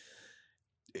like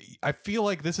I feel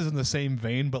like this is in the same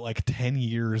vein, but like 10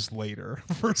 years later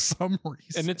for some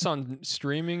reason. And it's on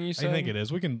streaming, you said? I think it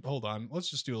is. We can hold on. Let's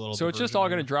just do a little. So it's just all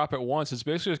going to to drop at once. It's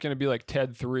basically just going to be like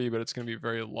Ted 3, but it's going to be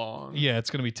very long. Yeah, it's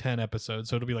going to be 10 episodes.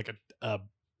 So it'll be like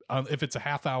if it's a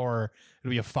half hour,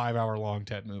 it'll be a 5-hour long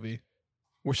Ted movie.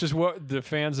 Which is what the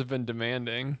fans have been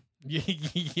demanding.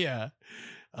 Yeah.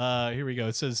 Here we go.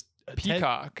 It says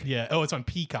Peacock. Ted, yeah. Oh, it's on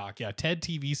Peacock. Yeah. Ted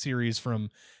TV series from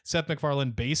Seth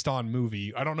MacFarlane based on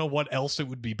movie. I don't know what else it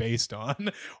would be based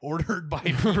on. Ordered by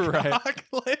Peacock.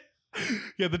 Right.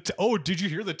 Yeah. Did you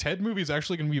hear the Ted movie is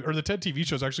actually going to be, or the Ted TV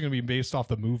show is actually going to be based off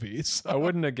the movies? I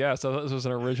wouldn't have guessed. I thought this was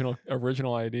an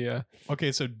original idea.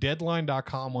 Okay. So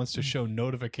Deadline.com wants to show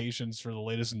notifications for the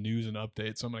latest news and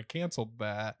updates. So I'm going to cancel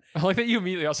that. I like that you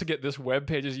immediately also get this web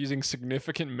page is using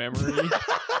significant memory.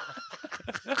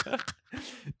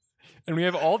 And we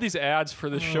have all these ads for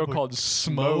this show called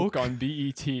Smoke on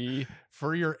BET.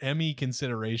 For your Emmy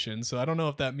consideration. So I don't know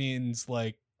if that means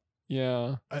like...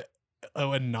 Yeah.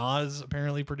 And Nas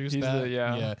apparently produced that.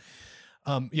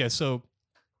 Yeah. So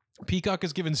Peacock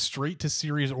is given straight to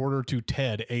series order to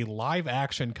Ted, a live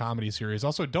action comedy series.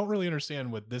 Also, don't really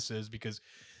understand what this is because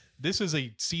this is a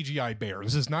CGI bear.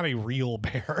 This is not a real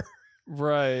bear.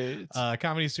 Right.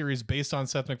 Comedy series based on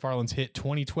Seth MacFarlane's hit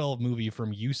 2012 movie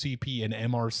from UCP and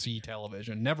MRC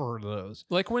Television. Never heard of those.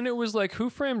 Like when it was like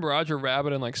Who Framed Roger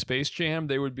Rabbit and like Space Jam,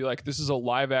 they would be like, this is a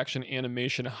live action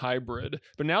animation hybrid.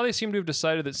 But now they seem to have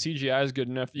decided that CGI is good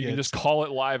enough that you can just call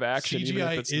it live action. CGI even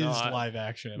if it's is not. live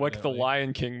action. Like evidently. the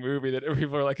Lion King movie that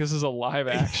people are like, this is a live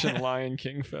action Lion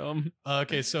King film.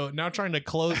 Okay, so now trying to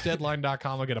close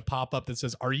Deadline.com, I get a pop-up that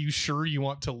says, are you sure you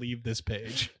want to leave this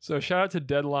page? So shout out to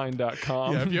Deadline.com.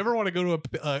 Yeah, if you ever want to go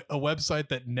to a website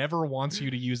that never wants you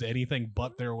to use anything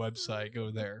but their website, go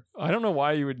there. I don't know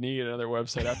why you would need another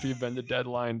website after you've been to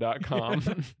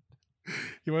Deadline.com.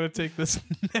 You want to take this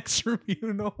next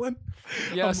review, Nolan?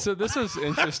 Yeah, so this is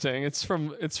interesting. It's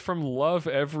from Love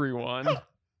Everyone.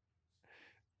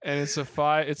 And it's a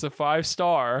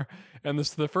 5-star. And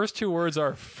the first two words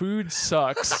are food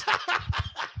sucks.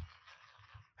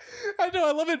 I know,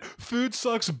 I love it. Food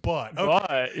sucks, but. Okay.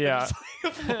 But, yeah.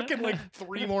 Fucking like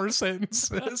 3 more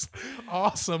sentences.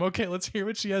 Awesome. Okay, let's hear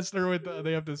what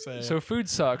they have to say. So food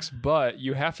sucks, but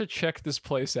you have to check this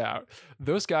place out.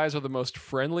 Those guys are the most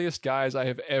friendliest guys I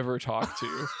have ever talked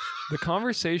to. The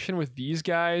conversation with these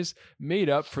guys made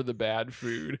up for the bad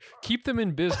food. Keep them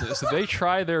in business. They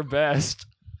try their best.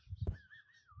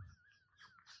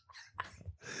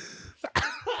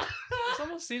 This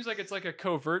almost seems like it's like a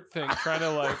covert thing, trying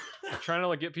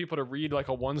to get people to read like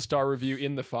a 1-star review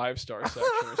in the 5-star section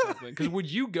or something. Because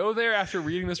would you go there after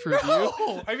reading this review?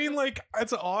 No! I mean, like,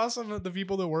 it's awesome that the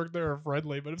people that work there are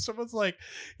friendly, but if someone's like,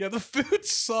 yeah, the food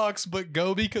sucks, but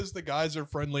go because the guys are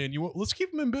friendly and let's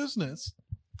keep them in business.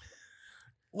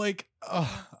 Like,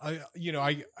 I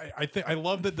think I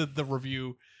love that the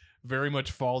review very much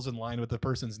falls in line with the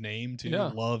person's name to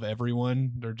love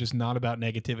everyone. They're just not about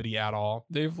negativity at all.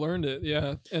 They've learned it,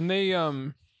 yeah. And they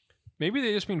maybe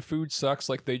they just mean food sucks,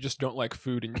 like they just don't like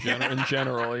food in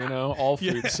general, you know? All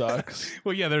food sucks.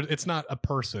 Well, yeah, it's not a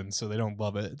person, so they don't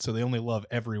love it. So they only love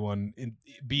everyone in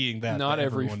being that. Not that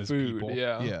every everyone food, is people.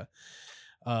 yeah.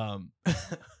 Yeah.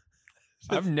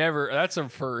 That's a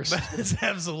first. That's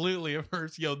absolutely a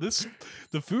first. Yo,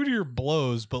 the food here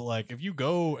blows, but like if you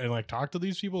go and like talk to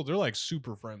these people, they're like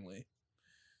super friendly.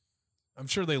 I'm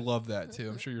sure they love that too.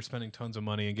 I'm sure you're spending tons of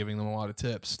money and giving them a lot of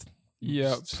tips.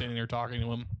 Yeah. Standing there talking to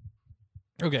them.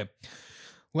 Okay.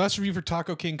 Last review for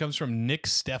Taco King comes from Nick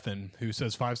Steffen, who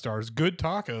says 5 stars. Good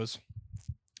tacos.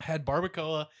 Had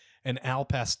barbacoa and al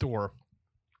pastor.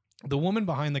 The woman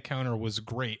behind the counter was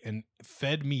great and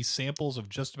fed me samples of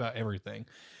just about everything.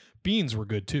 Beans were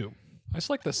good too. I just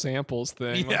like the samples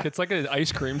thing. Yeah. Like it's like an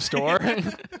ice cream store.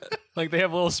 Like they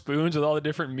have little spoons with all the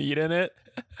different meat in it.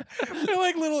 They're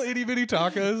like little itty bitty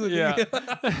tacos.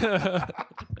 Yeah.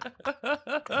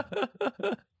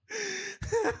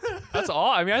 That's all.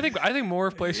 I mean, I think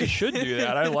more places should do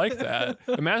that. I like that.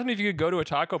 Imagine if you could go to a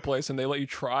taco place and they let you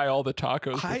try all the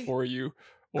tacos before you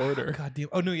order. God damn.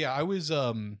 Oh no, yeah. I was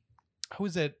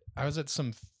at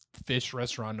some fish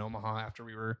restaurant in Omaha after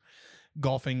we were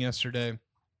golfing yesterday.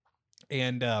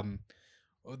 And one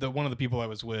of the people I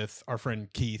was with, our friend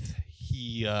Keith,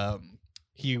 he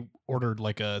ordered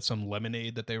like some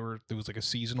lemonade that it was like a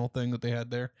seasonal thing that they had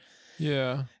there.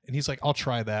 Yeah. And he's like, I'll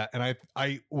try that. And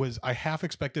I half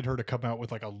expected her to come out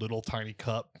with like a little tiny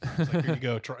cup. Like, here you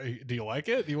go, try. Do you like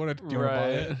it? Do you want to buy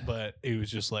it? But it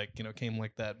was just like, came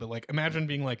like that. But like, imagine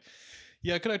being like,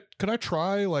 yeah, could I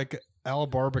try like or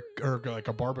like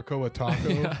a barbacoa taco?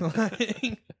 Yeah.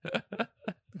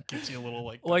 Give gives you a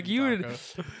little like you would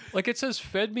taco. like it says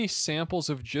fed me samples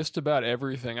of just about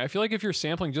everything. I feel like if you're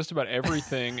sampling just about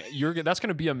everything, that's going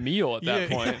to be a meal at that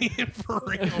point. For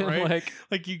real, right?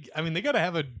 like you, I mean, they got to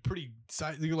have a pretty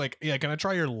size. You're like, yeah, can I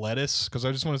try your lettuce? Because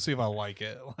I just want to see if I like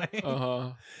it.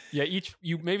 Yeah,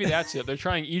 maybe that's it. They're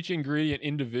trying each ingredient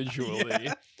individually.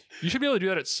 You should be able to do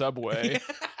that at Subway.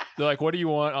 They're like, what do you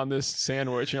want on this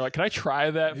sandwich? And you're like, can I try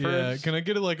that first? Yeah, can I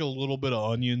get like a little bit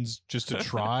of onions just to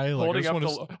try? Like,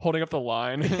 holding up the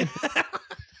line.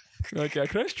 Like, yeah,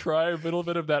 can I just try a little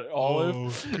bit of that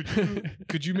olive?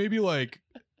 Could you maybe like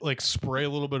spray a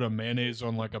little bit of mayonnaise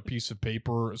on like a piece of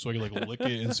paper so I can like lick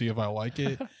it and see if I like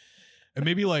it? And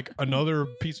maybe like another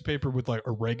piece of paper with like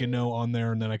oregano on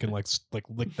there, and then I can like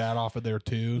lick that off of there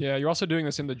too. Yeah, you're also doing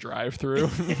this in the drive-thru.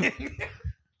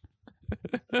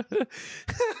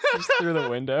 Just through the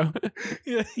window.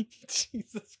 Yeah,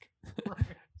 Jesus Christ.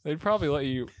 They'd probably let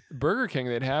you. Burger King,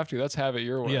 they'd have to. That's have it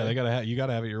your way. Yeah, you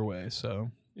gotta have it your way. So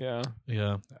yeah.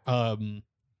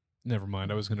 Never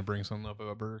mind. I was gonna bring something up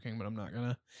about Burger King, but I'm not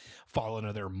gonna fall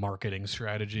into their marketing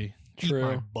strategy. True. Eat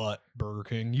my butt, Burger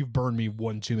King. You've burned me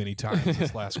one too many times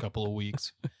this last couple of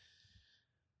weeks.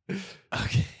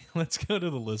 Okay, let's go to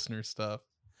the listener stuff.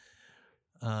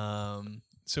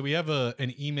 So we have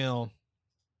an email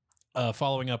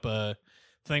following up a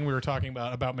thing we were talking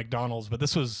about McDonald's, but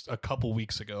this was a couple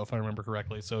weeks ago, if I remember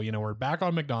correctly. So, we're back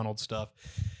on McDonald's stuff.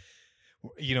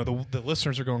 The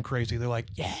listeners are going crazy. They're like,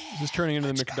 yeah. This is turning into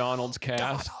the McDonald's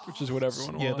cast, which is what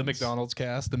everyone wants. Yeah, the McDonald's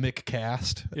cast, the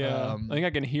McCast. Yeah. I think I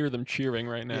can hear them cheering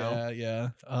right now. Yeah.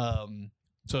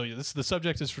 So the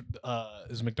subject is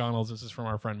McDonald's. This is from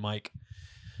our friend Mike.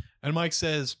 And Mike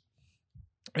says,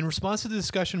 in response to the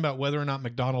discussion about whether or not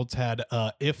McDonald's had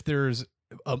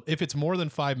if it's more than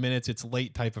 5 minutes, it's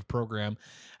late type of program,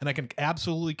 and I can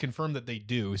absolutely confirm that they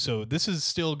do. So this is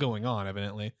still going on,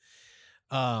 evidently.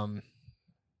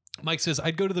 Mike says,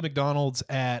 I'd go to the McDonald's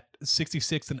at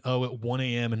 66th and O at 1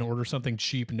 a.m. and order something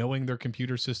cheap, knowing their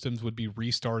computer systems would be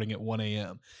restarting at 1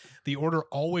 a.m. The order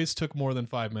always took more than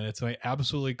 5 minutes, and I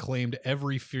absolutely claimed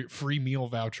every free meal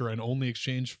voucher and only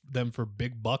exchanged them for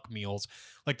big buck meals,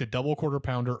 like the double quarter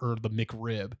pounder or the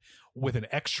McRib, with an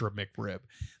extra McRib.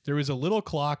 There was a little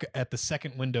clock at the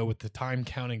second window with the time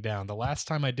counting down. The last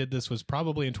time I did this was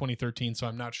probably in 2013, so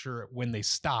I'm not sure when they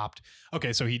stopped.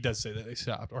 Okay, so he does say that they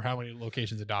stopped, or how many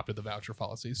locations adopted the voucher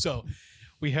policy. So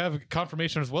we have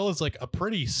confirmation, as well as like a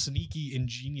pretty sneaky,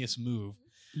 ingenious move.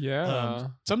 Yeah.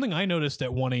 Something I noticed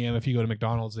at 1 a.m. if you go to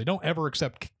McDonald's, they're not ever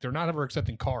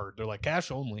accepting card. They're like cash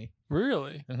only.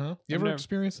 Really? You ever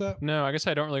experienced that? No, I guess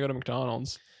I don't really go to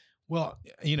McDonald's. Well,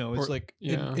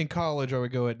 in college, I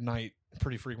would go at night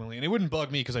pretty frequently, and it wouldn't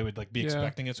bug me because I would like be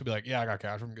expecting it. So be like, yeah, I got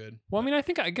cash, I'm good. Well, I mean,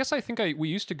 we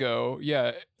used to go,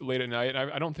 late at night.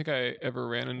 I don't think I ever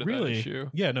ran into that issue.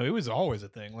 Yeah, no, it was always a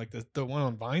thing. Like the one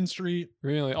on Vine Street.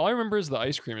 Really? All I remember is the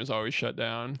ice cream is always shut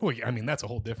down. Well, yeah, I mean, that's a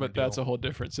whole different deal. That's a whole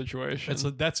different situation.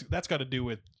 That's got to do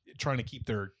with trying to keep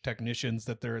their technicians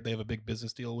that they have a big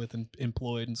business deal with and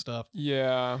employed and stuff.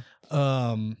 Yeah.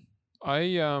 I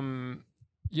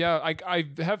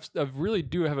really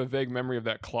do have a vague memory of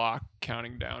that clock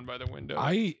counting down by the window.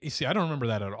 I don't remember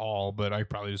that at all, but I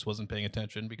probably just wasn't paying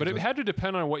attention. But it had to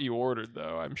depend on what you ordered,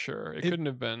 though, I'm sure. It couldn't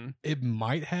have been. It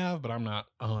might have, but I'm not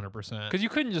 100%. Because you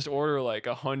couldn't just order like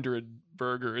 100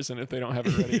 burgers, and if they don't have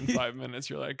it ready in 5 minutes,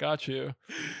 you're like, got you.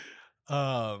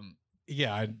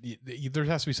 Yeah, there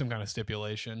has to be some kind of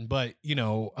stipulation. But,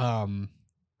 yeah,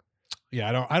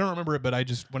 I don't remember it, but I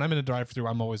just, when I'm in a drive-thru,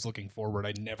 I'm always looking forward.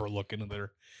 I never look into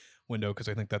their window because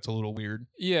I think that's a little weird.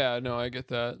 Yeah, no, I get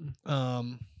that.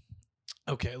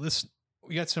 Okay,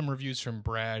 we got some reviews from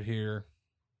Brad here.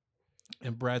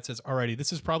 And Brad says, alrighty,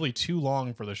 this is probably too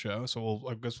long for the show, so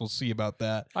I guess we'll see about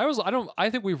that. I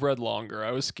think we've read longer.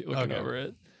 I was looking over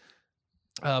it.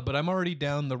 But I'm already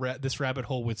down this rabbit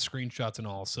hole with screenshots and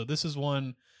all. So this is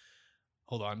one.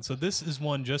 Hold on. So this is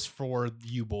one just for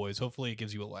you boys. Hopefully it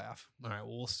gives you a laugh. All right,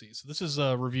 well, we'll see. So this is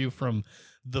a review from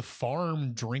The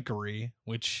Farm Drinkery,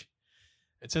 which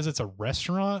it says it's a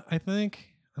restaurant, I think.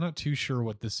 I'm not too sure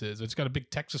what this is. It's got a big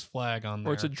Texas flag on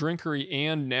there. Or it's a drinkery,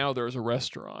 and now there's a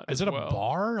restaurant. Is it a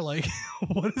bar? Like,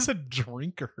 what is a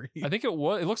drinkery? I think it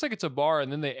looks like it's a bar, and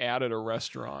then they added a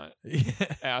restaurant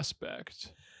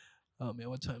aspect. Oh man,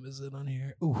 what time is it on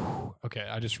here? Ooh, okay.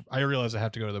 I realize I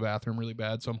have to go to the bathroom really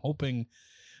bad, so I'm hoping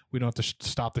we don't have to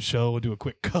stop the show and do a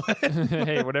quick cut.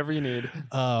 Hey, whatever you need.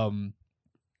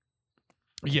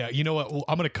 Yeah, you know what?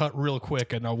 I'm gonna cut real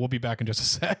quick, and we'll be back in just a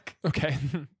sec. Okay.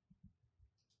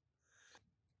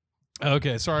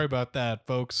 Okay, sorry about that,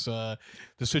 folks. The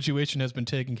situation has been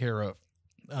taken care of.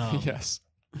 Yes.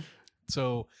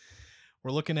 So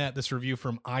We're looking at this review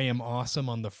from I Am Awesome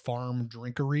on the Farm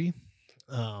Drinkery.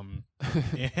 And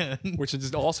which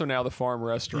is also now the Farm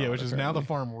Restaurant. Yeah, which is now the apparently.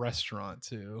 Farm Restaurant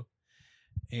too.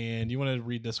 And you want to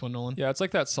read this one, Nolan? Yeah, it's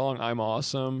like that song "I'm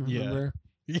Awesome." Yeah. Remember?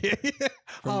 Yeah.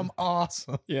 I'm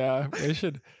awesome. Yeah, they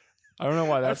should. I don't know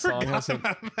why that song hasn't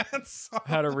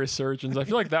had a resurgence. I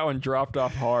feel like that one dropped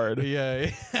off hard. Yeah.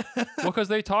 Well, because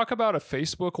they talk about a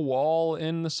Facebook wall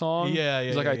in the song. Yeah.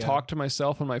 It's like I yeah. talk to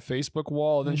myself on my Facebook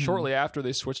wall. And then shortly after,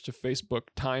 they switched to Facebook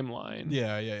timeline.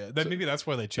 Yeah. Then maybe that's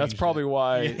why they changed. That's probably it.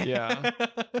 why. Yeah.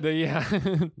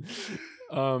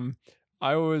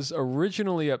 I was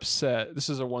originally upset. This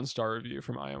is a 1-star review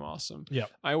from I Am Awesome. Yeah.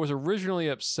 I was originally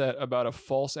upset about a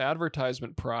false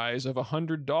advertisement prize of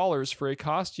 $100 for a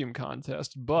costume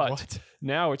contest, but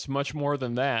now it's much more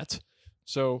than that.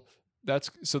 So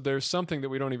there's something that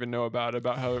we don't even know about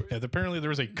how. Yeah, apparently there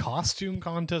was a costume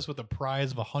contest with a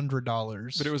prize of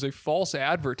 $100. But it was a false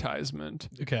advertisement.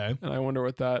 Okay. And I wonder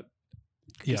what that.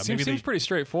 Yeah, seems pretty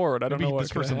straightforward. I don't know what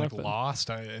this person happened. lost,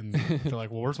 and they're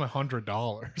like, "Well, where's my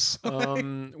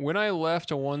 $100?" When I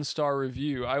left a 1-star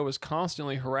review, I was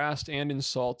constantly harassed and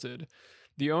insulted.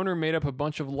 The owner made up a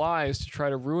bunch of lies to try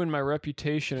to ruin my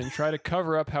reputation and try to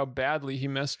cover up how badly he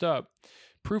messed up.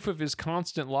 Proof of his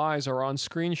constant lies are on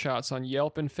screenshots on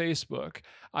Yelp and Facebook.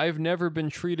 I've never been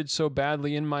treated so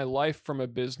badly in my life from a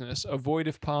business. Avoid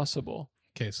if possible.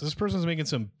 Okay, so this person's making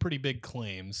some pretty big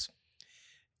claims.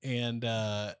 And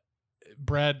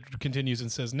Brad continues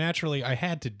and says, naturally, I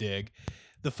had to dig.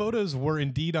 The photos were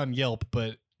indeed on Yelp,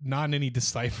 but not in any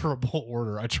decipherable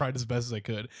order. I tried as best as I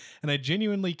could. And I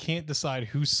genuinely can't decide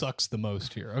who sucks the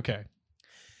most here. Okay.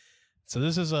 So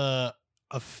this is a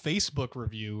Facebook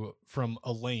review from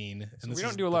Elaine. And So this we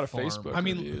don't is do a the lot of farm. Facebook I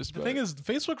mean, reviews, the thing is,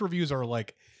 Facebook reviews are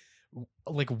like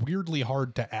weirdly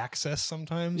hard to access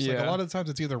sometimes. Like Yeah. a lot of the times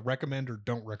it's either recommend or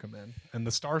don't recommend. And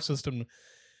the star system...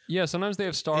 Yeah, sometimes they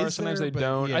have stars, Is sometimes there? they But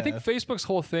don't. I think yeah. Facebook's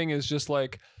whole thing is just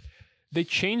like they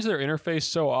change their interface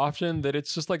so often that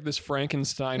it's just like this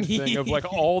Frankenstein thing of like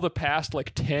all the past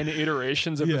like 10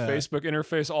 iterations of Yeah. the Facebook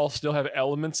interface all still have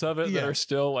elements of it that Yeah. are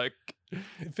still like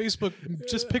Facebook,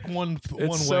 just pick one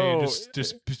way so- and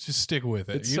just stick with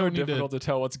it. it's You so don't need difficult to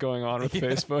tell what's going on with Yeah.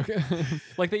 Facebook.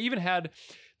 Like they even had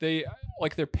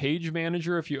like their page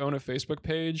manager if you own a Facebook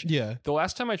page. Yeah. The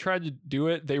last time I tried to do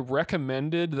it, they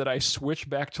recommended that I switch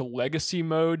back to legacy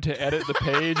mode to edit the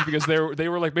page because they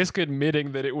were like basically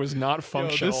admitting that it was not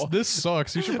functional. This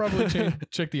sucks. You should probably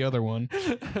check the other one.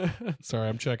 Sorry,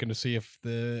 I'm checking to see if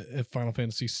Final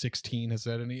Fantasy 16 has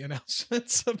had any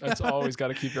announcements. That's always got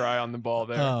to keep your eye on the ball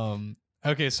there.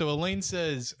 Okay, so Elaine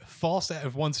says false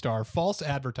 1-star, false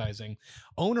advertising.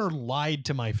 Owner lied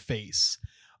to my face.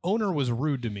 Owner was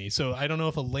rude to me. So I don't know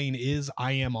if Elaine is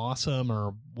I Am Awesome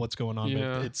or what's going on,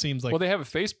 Yeah. but it seems like Well, they have a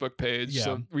Facebook page. Yeah.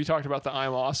 So we talked about the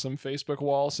I'm Awesome Facebook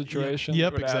wall situation.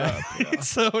 Yep, Would add up, exactly. yeah.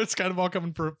 So it's kind of all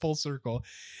coming for full circle.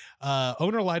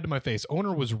 Owner lied to my face.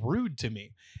 Owner was rude to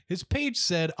me. His page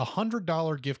said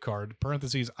 $100 gift card,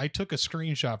 parentheses, I took a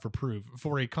screenshot for proof,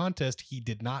 for a contest he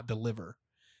did not deliver.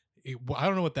 I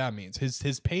don't know what that means.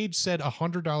 His page said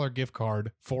 $100 gift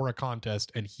card for a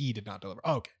contest and he did not deliver.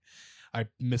 Okay. I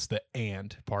missed the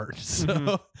 "and" part.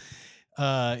 So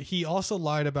he also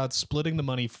lied about splitting the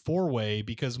money 4-way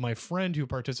because my friend who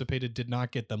participated did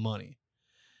not get the money.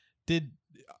 Did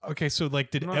I'm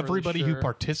not everybody really who sure.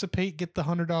 participate get the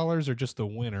 $100 or just the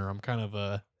winner? I'm kind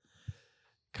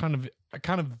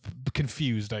of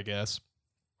confused, I guess.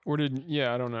 Or I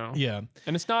don't know. Yeah.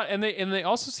 And it's not, and they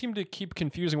also seem to keep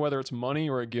confusing whether it's money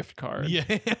or a gift card. Yeah.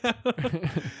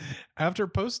 After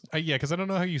post, because I don't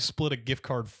know how you split a gift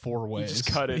card 4 You ways.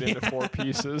 just cut it into 4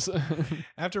 pieces.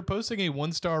 After posting a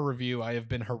 1-star review, I have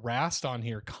been harassed on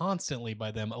here constantly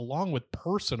by them, along with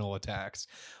personal attacks.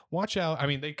 Watch out. I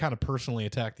mean, they kind of personally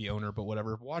attack the owner, but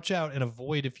whatever. Watch out and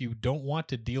avoid if you don't want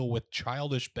to deal with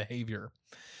childish behavior.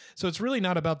 So it's really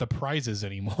not about the prizes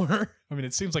anymore. I mean,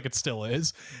 it seems like it still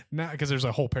is now because there's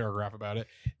a whole paragraph about it.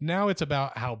 Now it's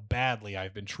about how badly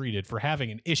I've been treated for having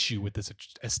an issue with this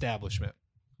establishment.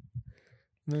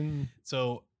 Then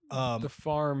So the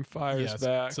farm fires yes,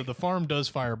 back. So the farm does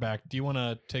fire back. Do you want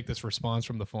to take this response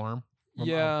from the farm?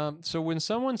 Yeah. So when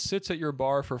someone sits at your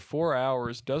bar for 4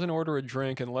 hours, doesn't order a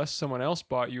drink unless someone else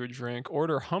bought you a drink,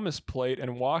 order hummus plate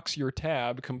and walks your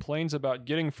tab, complains about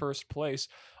getting first place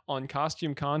on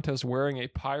costume contest wearing a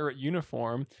pirate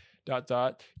uniform, ...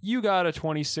 you got a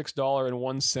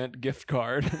 $26.01 gift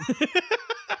card.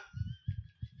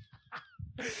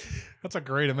 That's a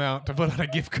great amount to put on a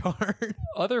gift card.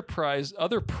 Other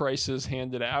prices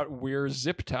handed out were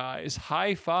zip ties,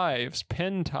 high fives,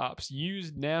 pen tops,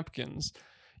 used napkins.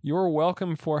 You're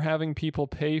welcome for having people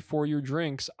pay for your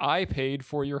drinks. I paid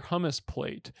for your hummus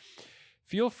plate.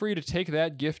 Feel free to take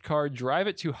that gift card, drive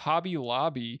it to Hobby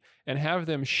Lobby, and have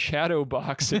them shadow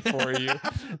box it for you.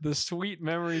 The sweet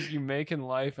memories you make in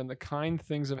life and the kind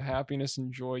things of happiness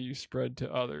and joy you spread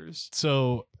to others.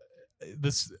 So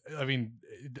this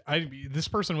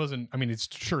person wasn't, it's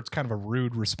kind of a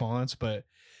rude response, but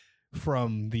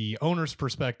from the owner's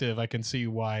perspective, I can see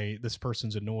why this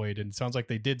person's annoyed. And it sounds like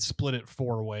they did split it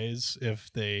 4 ways if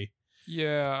they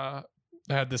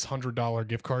had this $100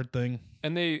 gift card thing.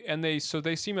 And they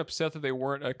seem upset that they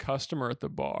weren't a customer at the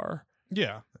bar.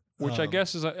 Yeah. Which I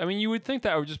guess is, you would think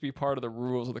that would just be part of the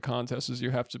rules of the contest is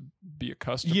you have to be a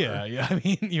customer. Yeah.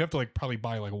 You have to probably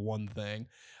buy one thing.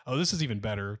 Oh, this is even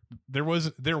better. There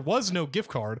was no gift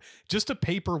card, just a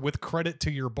paper with credit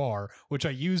to your bar, which I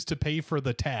used to pay for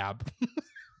the tab.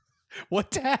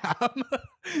 What tab?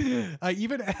 I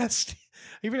even asked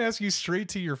you straight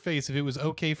to your face if it was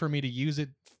okay for me to use it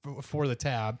for the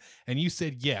tab, and you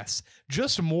said yes.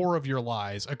 Just more of your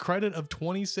lies. A credit of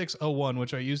 $26.01,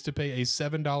 which I used to pay a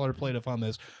 $7 plate of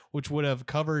hummus, which would have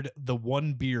covered the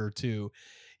 1 beer too.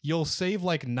 You'll save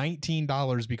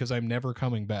 $19 because I'm never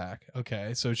coming back.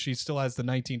 Okay, so she still has the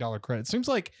 $19 credit. Seems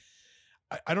like,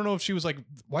 I don't know if she was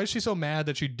why is she so mad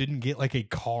that she didn't get a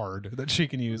card that she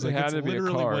can use? It had to be a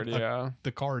card,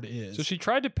 the card is. So she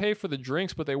tried to pay for the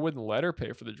drinks, but they wouldn't let her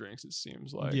pay for the drinks, it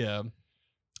seems like. Yeah.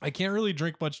 I can't really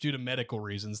drink much due to medical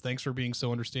reasons. Thanks for being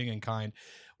so understanding and kind.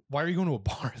 Why are you going to a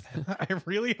bar then? I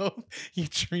really hope you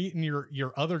treat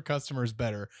your other customers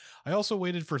better. I also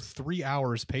waited for 3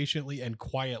 hours patiently and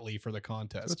quietly for the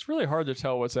contest. It's really hard to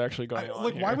tell what's actually going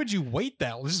on. Why would you wait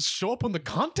that? Let's just show up when the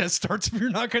contest starts if you're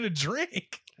not going to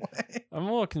drink. I'm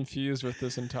a little confused with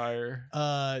this entire.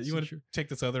 You want to take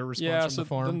this other response from the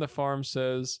farm? Then the farm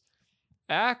says,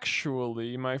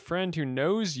 actually, my friend who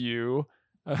knows you.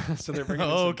 So they're bringing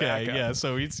this back up. Yeah.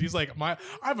 So he's like, I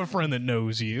have a friend that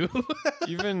knows you.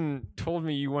 Even told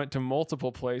me you went to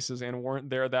multiple places and weren't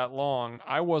there that long.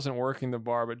 I wasn't working the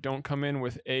bar, but don't come in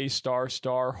with a star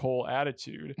whole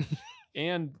attitude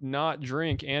and not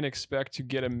drink and expect to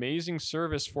get amazing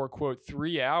service for quote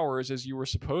 3 hours as you were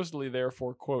supposedly there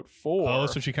for quote 4. Oh,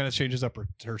 so she kind of changes up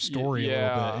her story a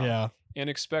little bit. Yeah. And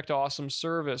expect awesome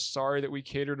service. Sorry that we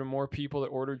cater to more people that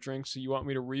order drinks, so you want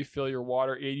me to refill your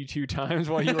water 82 times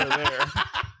while you were there.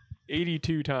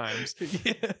 82 times.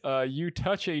 Yeah. You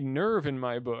touch a nerve in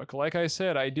my book. Like I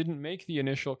said, I didn't make the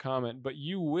initial comment, but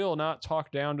you will not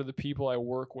talk down to the people I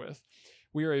work with.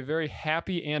 We are a very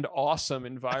happy and awesome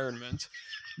environment.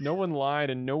 No one lied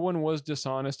and no one was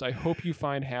dishonest. I hope you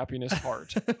find happiness,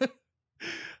 heart.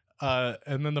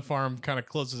 And then the farm kind of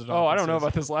closes it off. Oh, I don't know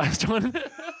about this last one.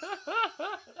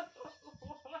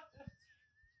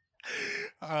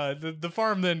 The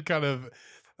farm then kind of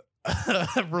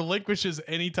relinquishes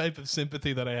any type of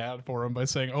sympathy that I had for him by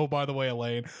saying, oh, by the way,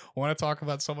 Elaine, I want to talk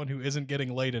about someone who isn't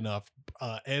getting laid enough,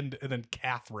 and then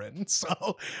Catherine.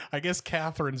 So I guess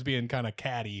Catherine's being kind of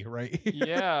catty, right?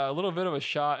 Yeah, a little bit of a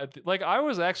shot at I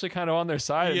was actually kind of on their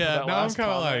side. Yeah, now I'm kind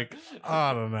of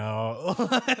I don't know.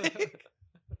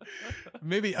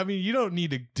 Maybe, you don't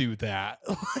need to do that.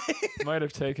 Might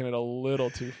have taken it a little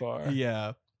too far.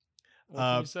 Yeah. What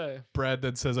can you say? Brad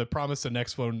then says, I promise the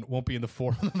next one won't be in the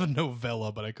form of a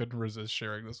novella, but I couldn't resist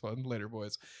sharing this one. Later,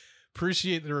 boys.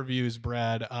 Appreciate the reviews,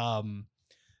 Brad.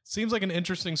 Seems like an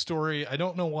interesting story. I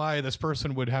don't know why this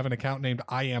person would have an account named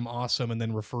I Am Awesome and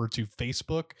then refer to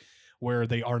Facebook, where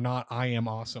they are not I Am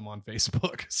Awesome on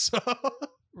Facebook. So,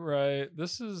 right.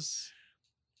 This is...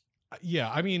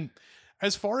 Yeah,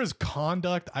 as far as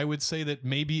conduct, I would say that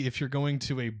maybe if you're going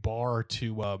to a bar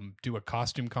to do a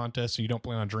costume contest and you don't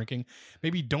plan on drinking,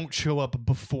 maybe don't show up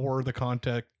before the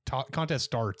contest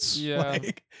starts. Yeah.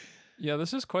 Yeah,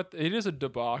 this is it is a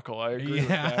debacle. I agree with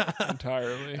that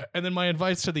entirely. And then my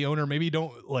advice to the owner, maybe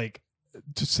don't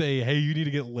to say, hey, you need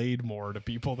to get laid more to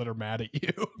people that are mad at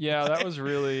you. Yeah, that was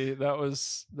really, that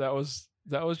was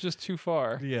just too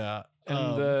far. Yeah.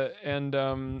 And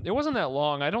it wasn't that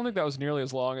long. I don't think that was nearly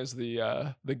as long as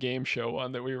the game show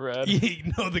one that we read.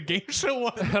 No, the game show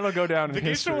one that'll go down in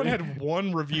history. The game show one had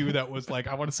one review that was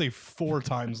I want to say 4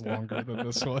 times longer than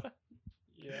this one.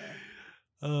 Yeah.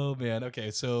 Oh man. Okay,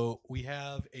 so we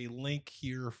have a link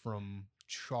here from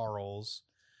Charles,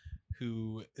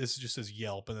 who this just says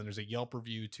Yelp, and then there's a Yelp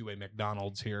review to a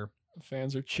McDonald's here.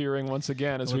 Fans are cheering once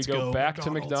again as we go back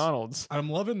to McDonald's. I'm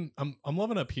loving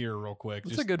up here real quick.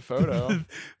 It's a good photo.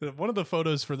 One of the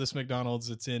photos for this McDonald's,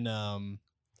 it's in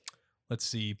let's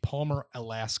see, Palmer,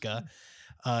 Alaska,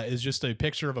 is just a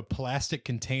picture of a plastic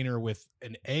container with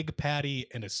an egg patty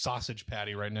and a sausage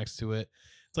patty right next to it.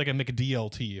 It's like a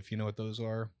McDLT, if you know what those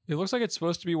are. It looks like it's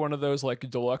supposed to be one of those like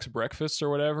deluxe breakfasts or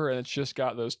whatever, and it's just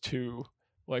got those 2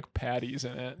 like patties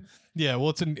in it. Yeah, well,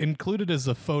 it's included as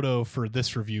a photo for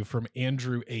this review from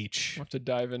Andrew H. We'll have to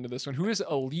dive into this one. Who is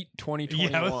Elite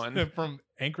 2021? Yeah, from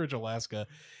Anchorage, Alaska.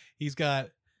 He's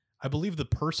got, I believe the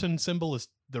person symbol is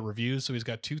the reviews, so he's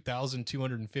got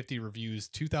 2,250 reviews,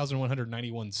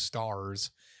 2,191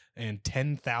 stars, and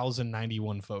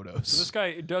 10,091 photos. So this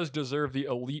guy does deserve the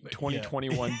Elite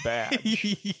 2021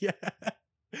 badge. Yeah.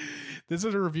 This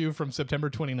is a review from September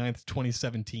 29th,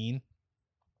 2017.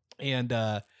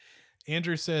 And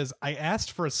Andrew says, I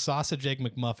asked for a sausage egg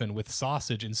McMuffin with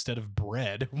sausage instead of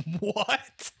bread.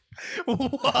 What?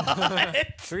 What?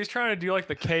 So he's trying to do like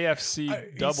the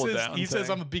KFC double down. He says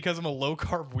because I'm a low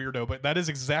carb weirdo, but that is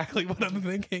exactly what I'm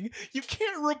thinking. You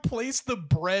can't replace the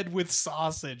bread with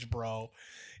sausage, bro.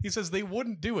 He says they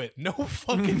wouldn't do it. No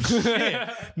fucking shit.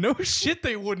 No shit,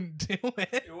 they wouldn't do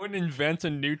it. It wouldn't invent a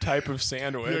new type of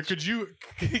sandwich. Yeah,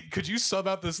 could you sub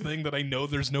out this thing that I know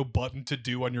there's no button to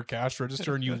do on your cash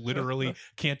register, and you literally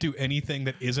can't do anything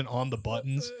that isn't on the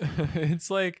buttons? It's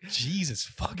like Jesus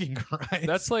fucking Christ.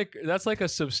 That's like a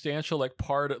substantial like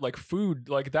part like food,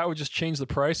 like that would just change the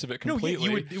price of it completely.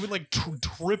 No, it would like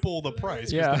triple the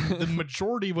price. Yeah, the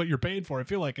majority of what you're paying for, I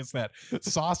feel like, it's that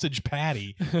sausage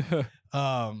patty.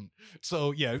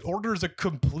 So yeah, orders a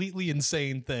completely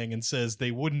insane thing and says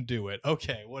they wouldn't do it.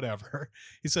 Okay, whatever.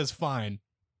 He says fine.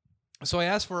 So I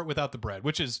asked for it without the bread,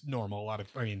 which is normal.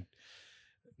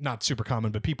 Not super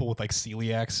common, but people with like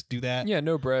celiacs do that. Yeah,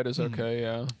 no bread is okay.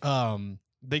 Yeah.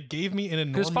 They gave me an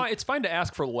enormous... It's fine to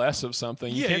ask for less of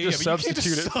something. You can't just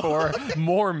substitute it for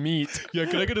more meat. Yeah,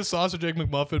 could I get a sausage egg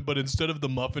McMuffin, but instead of the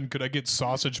muffin, could I get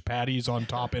sausage patties on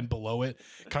top and below it?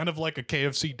 Kind of like a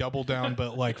KFC double down,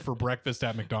 but like for breakfast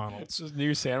at McDonald's. It's a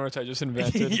new sandwich I just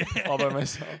invented all by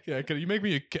myself. Yeah, could you make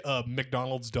me a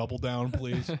McDonald's double down,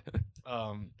 please?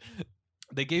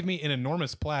 They gave me an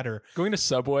enormous platter. Going to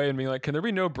Subway and being like, can there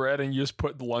be no bread? And you just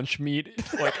put lunch meat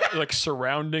like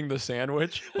surrounding the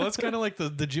sandwich. Well, that's kind of like the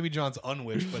Jimmy John's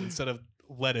unwich, but instead of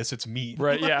lettuce, it's meat.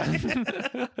 Right,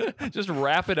 yeah. Just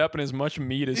wrap it up in as much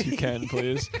meat as you can,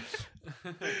 please.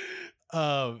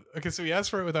 Okay, so we asked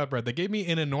for it without bread. They gave me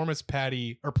an enormous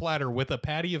platter with a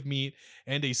patty of meat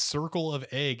and a circle of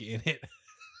egg in it.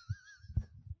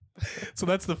 So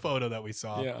that's the photo that we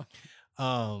saw. Yeah.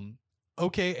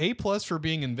 Okay, A+ for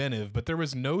being inventive, but there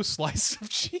was no slice of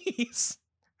cheese.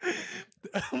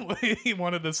 He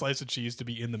wanted the slice of cheese to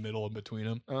be in the middle in between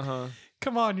them.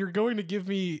 Come on, you're going to give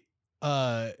me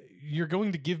no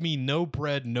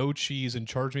bread, no cheese, and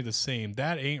charge me the same.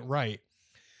 That ain't right.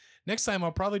 Next time,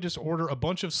 I'll probably just order a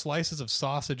bunch of slices of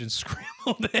sausage and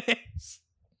scrambled eggs.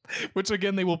 Which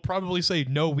again, they will probably say,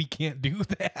 no, we can't do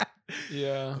that.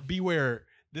 Yeah. Beware.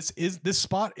 This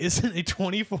spot isn't a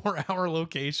 24-hour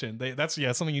location. That's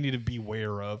something you need to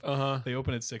beware of. They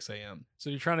open at 6 a.m. So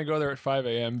you're trying to go there at 5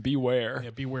 a.m. Beware. Yeah,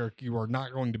 beware. You are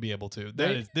not going to be able to.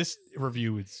 This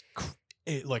review is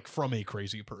like from a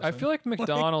crazy person. I feel like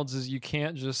McDonald's is you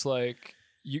can't just like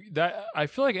I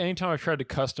feel like anytime I've tried to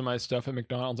customize stuff at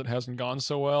McDonald's, it hasn't gone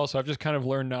so well. So I've just kind of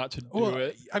learned not to do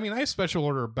it. I mean, I special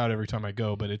order about every time I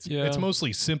go, but it's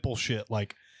mostly simple shit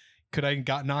like, could I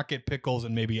not get pickles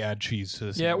and maybe add cheese to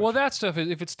this? Yeah, well, that stuff,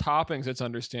 if it's toppings, it's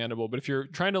understandable. But if you're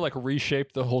trying to like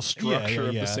reshape the whole structure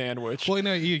of the sandwich. Well,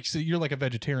 you're like a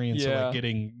vegetarian, so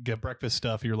like get breakfast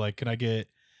stuff, you're like, can I get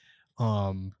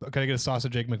a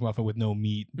sausage egg McMuffin with no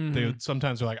meat?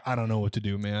 Sometimes they're like, I don't know what to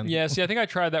do, man. Yeah, see, I think I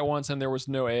tried that once and there was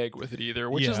no egg with it either,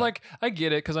 which is like, I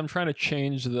get it because I'm trying to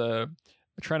change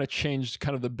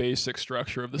kind of the basic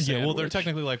structure of the sandwich. Yeah, well, they're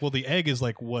technically like, well, the egg is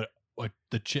like what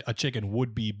a chicken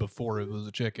would be before it was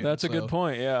a chicken. That's a good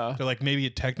point. Yeah, they're like, maybe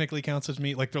it technically counts as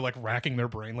meat. Like they're like racking their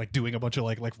brain, like doing a bunch of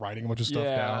like writing a bunch of stuff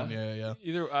down. Yeah.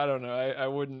 Either I don't know. I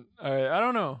wouldn't. I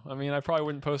don't know. I mean, I probably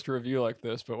wouldn't post a review like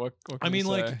this. But what can I mean,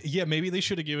 you say? like, yeah, maybe they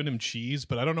should have given him cheese,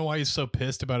 but I don't know why he's so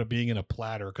pissed about it being in a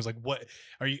platter. Because like, what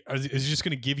is he just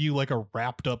going to give you like a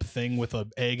wrapped up thing with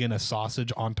an egg and a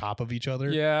sausage on top of each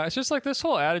other? Yeah, it's just like this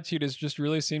whole attitude is just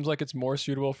really seems like it's more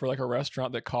suitable for like a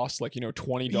restaurant that costs like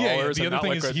 $20. Yeah, the other thing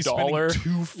like is he's $1.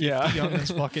 spending $2.50 on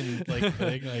this fucking like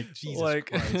thing. Like Jesus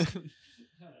Christ.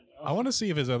 I want to see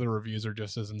if his other reviews are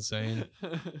just as insane.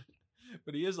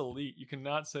 But he is elite. You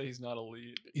cannot say he's not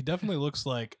elite. He definitely looks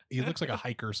like a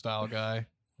hiker style guy.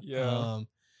 Yeah.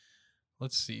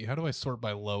 Let's see. How do I sort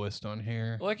by lowest on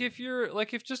here? Like if you're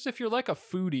like a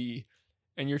foodie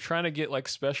and you're trying to get like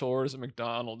special orders at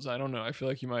McDonald's, I don't know. I feel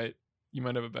like you might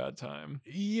have a bad time.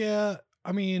 Yeah.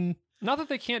 I mean, not that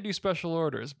they can't do special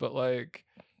orders, but like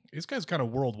this guy's kind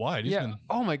of worldwide.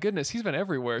 Oh my goodness, he's been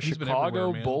everywhere. Chicago,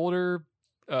 everywhere, Boulder,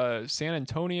 San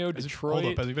Antonio, Detroit.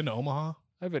 Hold up, has he been to Omaha?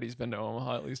 I bet he's been to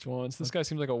Omaha at least once. This guy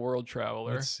seems like a world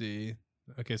traveler. Let's see.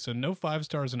 Okay, so no 5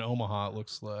 stars in Omaha, it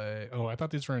looks like. Oh, I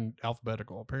thought these were in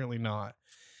alphabetical. Apparently not.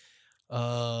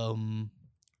 Can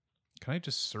I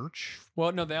just search?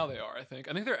 Well, no, now they are, I think.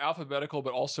 I think they're alphabetical,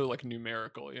 but also like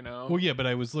numerical, you know? Well, yeah, but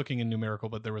I was looking in numerical,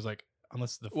 but there was like,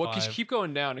 unless the Well, 5. because keep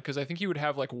going down, because I think you would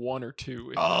have like 1 or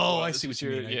 2. Oh, I see what you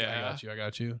mean. Yeah. I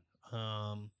got you.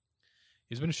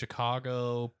 He's been to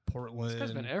Chicago, Portland. This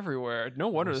guy's been everywhere. No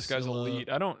wonder this guy's elite.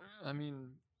 He's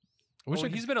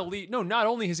been elite. No, not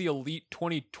only is he elite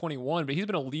 2021, but he's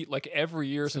been elite like every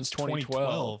year since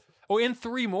 2012. Oh, and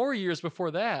 3 more years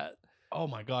before that. Oh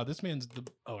my God, this man's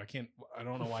I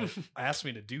don't know why it asked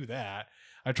me to do that.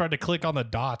 I tried to click on the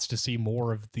dots to see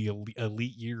more of the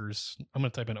elite years. I'm going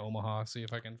to type in Omaha, see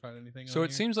if I can find anything. So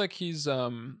it seems like he's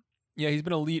he's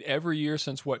been elite every year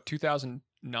since what,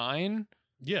 2009?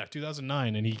 Yeah,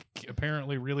 2009, and he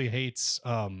apparently really hates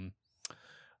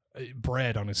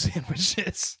bread on his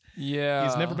sandwiches. Yeah.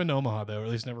 He's never been to Omaha, though, or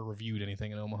at least never reviewed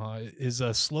anything in Omaha. His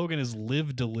slogan is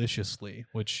 "Live Deliciously,"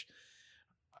 which,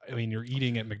 I mean, you're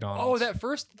eating at McDonald's. Oh, that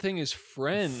first thing is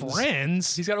friends.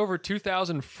 Friends? He's got over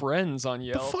 2,000 friends on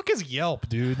Yelp. The fuck is Yelp,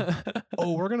 dude?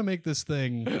 Oh, we're going to make this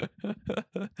thing.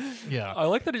 Yeah. I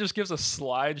like that it just gives a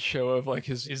slideshow of like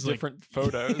his different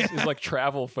photos, his like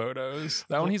travel photos.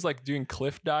 That one he's like doing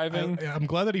cliff diving. I'm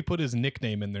glad that he put his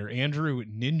nickname in there. Andrew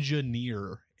Ninja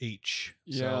Near H.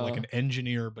 Yeah. So like an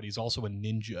engineer, but he's also a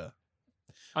ninja.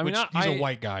 I mean, he's a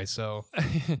white guy, so...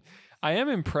 I am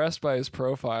impressed by his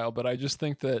profile, but I just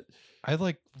think that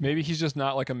maybe he's just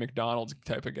not like a McDonald's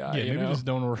type of guy. Yeah, maybe just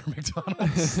don't order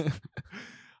McDonald's.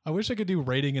 I wish I could do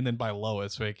rating and then by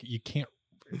lowest. Like you can't.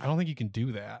 I don't think you can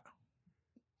do that.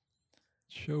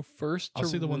 Show first. I'll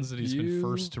see the ones that he's been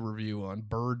first to review on.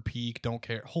 Bird Peak, don't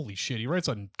care. Holy shit, he writes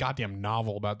a goddamn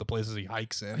novel about the places he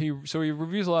hikes in. So he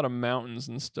reviews a lot of mountains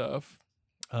and stuff.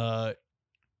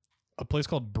 A place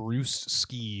called Bruce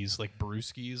Skis, like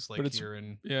Brewskis, like here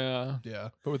in yeah.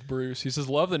 But with Bruce, he says,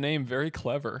 "Love the name, very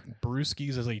clever."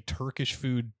 Brewskis is a Turkish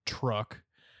food truck.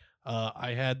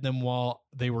 I had them while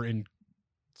they were in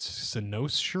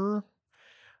Sinosure.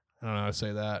 I don't know how to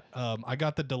say that. I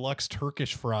got the deluxe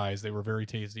Turkish fries. They were very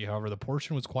tasty. However, the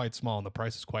portion was quite small and the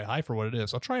price is quite high for what it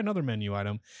is. I'll try another menu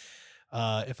item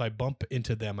if I bump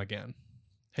into them again.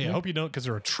 Hey, I hope you don't, because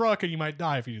they're a truck and you might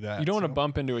die if you do that. You don't want to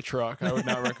bump into a truck. I would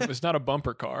not recommend. It's not a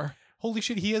bumper car. Holy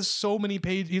shit, he has so many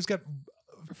pages. He's got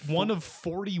one of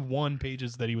 41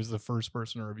 pages that he was the first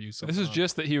person to review something. This is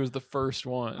just that he was the first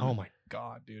one. Oh my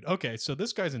God, dude. Okay, so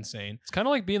this guy's insane. It's kind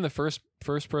of like being the first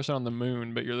person on the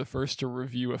moon, but you're the first to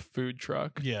review a food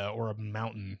truck. Yeah, or a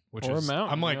mountain. A mountain.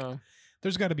 I'm like,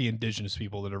 there's got to be indigenous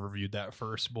people that have reviewed that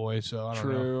first, boy. So I don't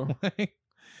know. True.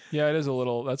 Yeah, that's a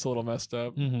little messed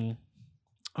up. Mm-hmm.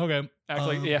 Okay.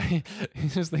 He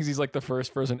just thinks he's like the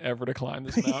first person ever to climb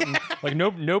this mountain. Like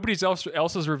nobody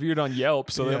else has reviewed on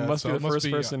Yelp, so that must be the first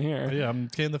person here. Yeah, I'm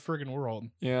king of the friggin' world.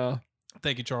 Yeah.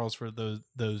 Thank you, Charles, for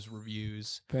those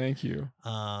reviews. Thank you.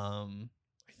 I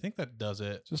think that does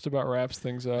it. Just about wraps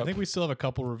things up. I think we still have a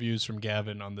couple reviews from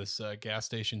Gavin on this gas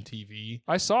station TV.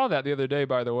 I saw that the other day,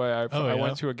 by the way. I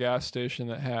went to a gas station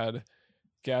that had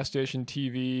gas station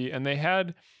TV, and they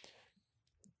had...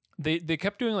 They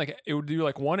kept doing like, it would do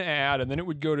like one ad and then it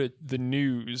would go to the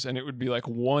news and it would be like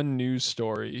one news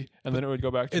story and then it would go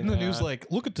back to the news like,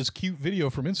 look at this cute video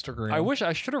from Instagram.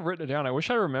 I should have written it down. I wish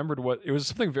I remembered what it was.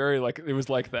 Something very like, it was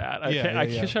like that. I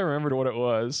wish I remembered what it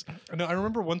was. No, I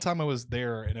remember one time I was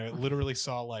there and I literally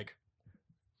saw like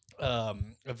a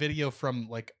video from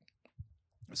like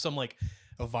some like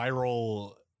a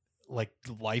viral like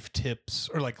life tips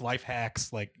or like life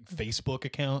hacks like Facebook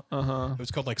account. It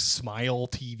was called like Smile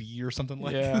TV or something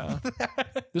like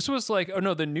that. This was like, oh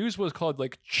no, the news was called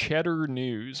like Cheddar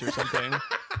News or something.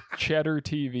 Cheddar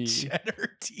TV.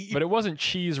 Cheddar TV. But it wasn't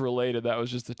cheese related. That was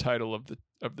just the title of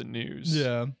the news.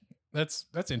 Yeah. That's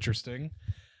interesting.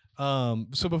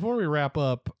 So before we wrap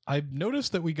up, I've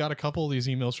noticed that we got a couple of these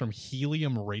emails from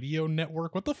Helium Radio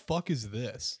Network. What the fuck is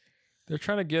this? They're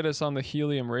trying to get us on the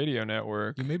Helium Radio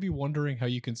Network. You may be wondering how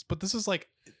you can, but this is like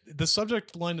the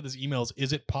subject line of this email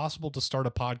is it possible to start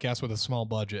a podcast with a small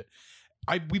budget?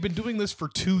 We've been doing this for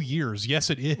 2 years. Yes,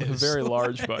 it is. With a very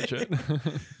large budget.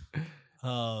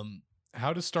 How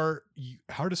to start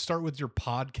with your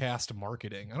podcast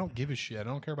marketing. I don't give a shit. I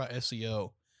don't care about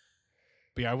SEO.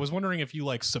 But yeah, I was wondering if you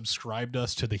like subscribed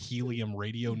us to the Helium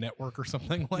Radio Network or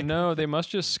something like that. No, they must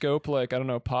just scope like, I don't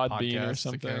know, Podbean or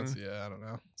something. Accounts. Yeah, I don't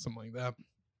know. Something like that.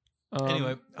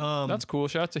 Anyway, that's cool.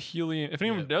 Shout out to Helium. If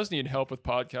anyone does need help with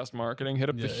podcast marketing, hit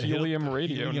up the Helium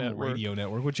Radio Network. Radio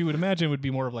Network, which you would imagine would be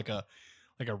more of like a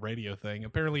like a radio thing.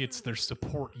 Apparently, it's their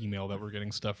support email that we're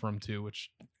getting stuff from too, which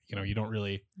you don't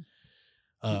really.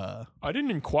 I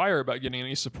didn't inquire about getting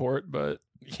any support, but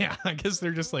yeah, I guess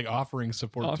they're just like offering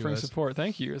support. To us. Support.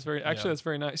 Thank you. It's that's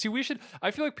very nice. See,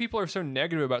 I feel like people are so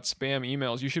negative about spam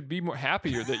emails. You should be more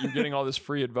happier that you're getting all this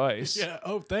free advice. Yeah.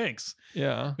 Oh, thanks.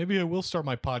 Yeah. Maybe I will start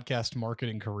my podcast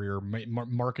marketing career,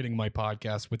 marketing my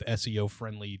podcast with SEO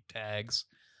friendly tags.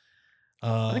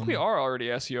 I think we are already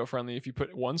SEO friendly. If you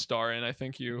put 1 star in, I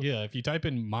think you. Yeah, if you type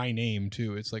in my name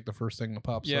too, it's like the first thing that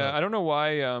pops up. Yeah, I don't know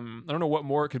why. I don't know what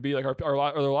more it could be. Like, are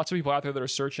there lots of people out there that are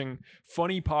searching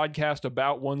funny podcast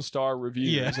about 1 star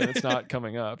reviews, and it's not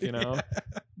coming up?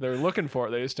 They're looking for it.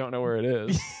 They just don't know where it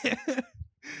is.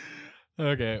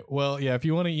 Okay. Well, yeah. If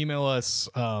you want to email us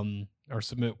or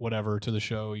submit whatever to the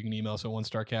show, you can email us at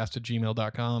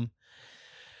onestarcast@gmail.com.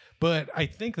 But I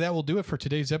think that will do it for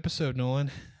today's episode,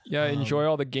 Nolan. Yeah, enjoy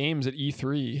all the games at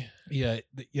E3. Yeah,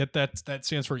 that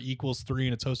stands for Equals 3,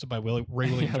 and it's hosted by Ray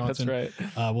William Johnson. That's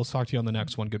right. We'll talk to you on the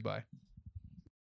next one. Goodbye.